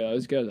it up here. That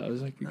was good. That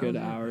was like a good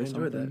hour. I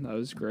enjoyed that. That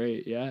was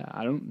great. Yeah.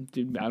 I don't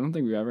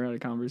think we've ever had a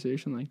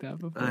conversation like that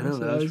before. I know,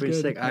 that was pretty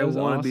sick. I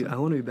want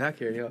to be back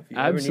here. Yo, if you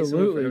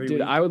absolutely, dude.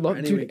 Week, I would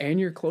love, dude. And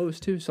you're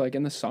close too. So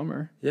in the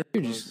summer, yeah,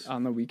 dude, just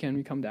on the weekend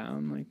we come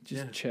down,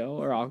 chill,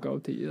 or I'll go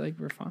to you.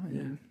 We're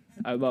fine.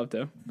 Yeah. I'd love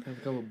to have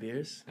a couple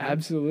beers.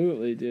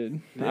 Absolutely,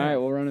 dude. Yeah. All right,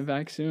 we'll run it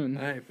back soon.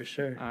 All right, for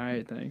sure. All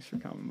right, thanks for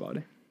coming,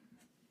 buddy.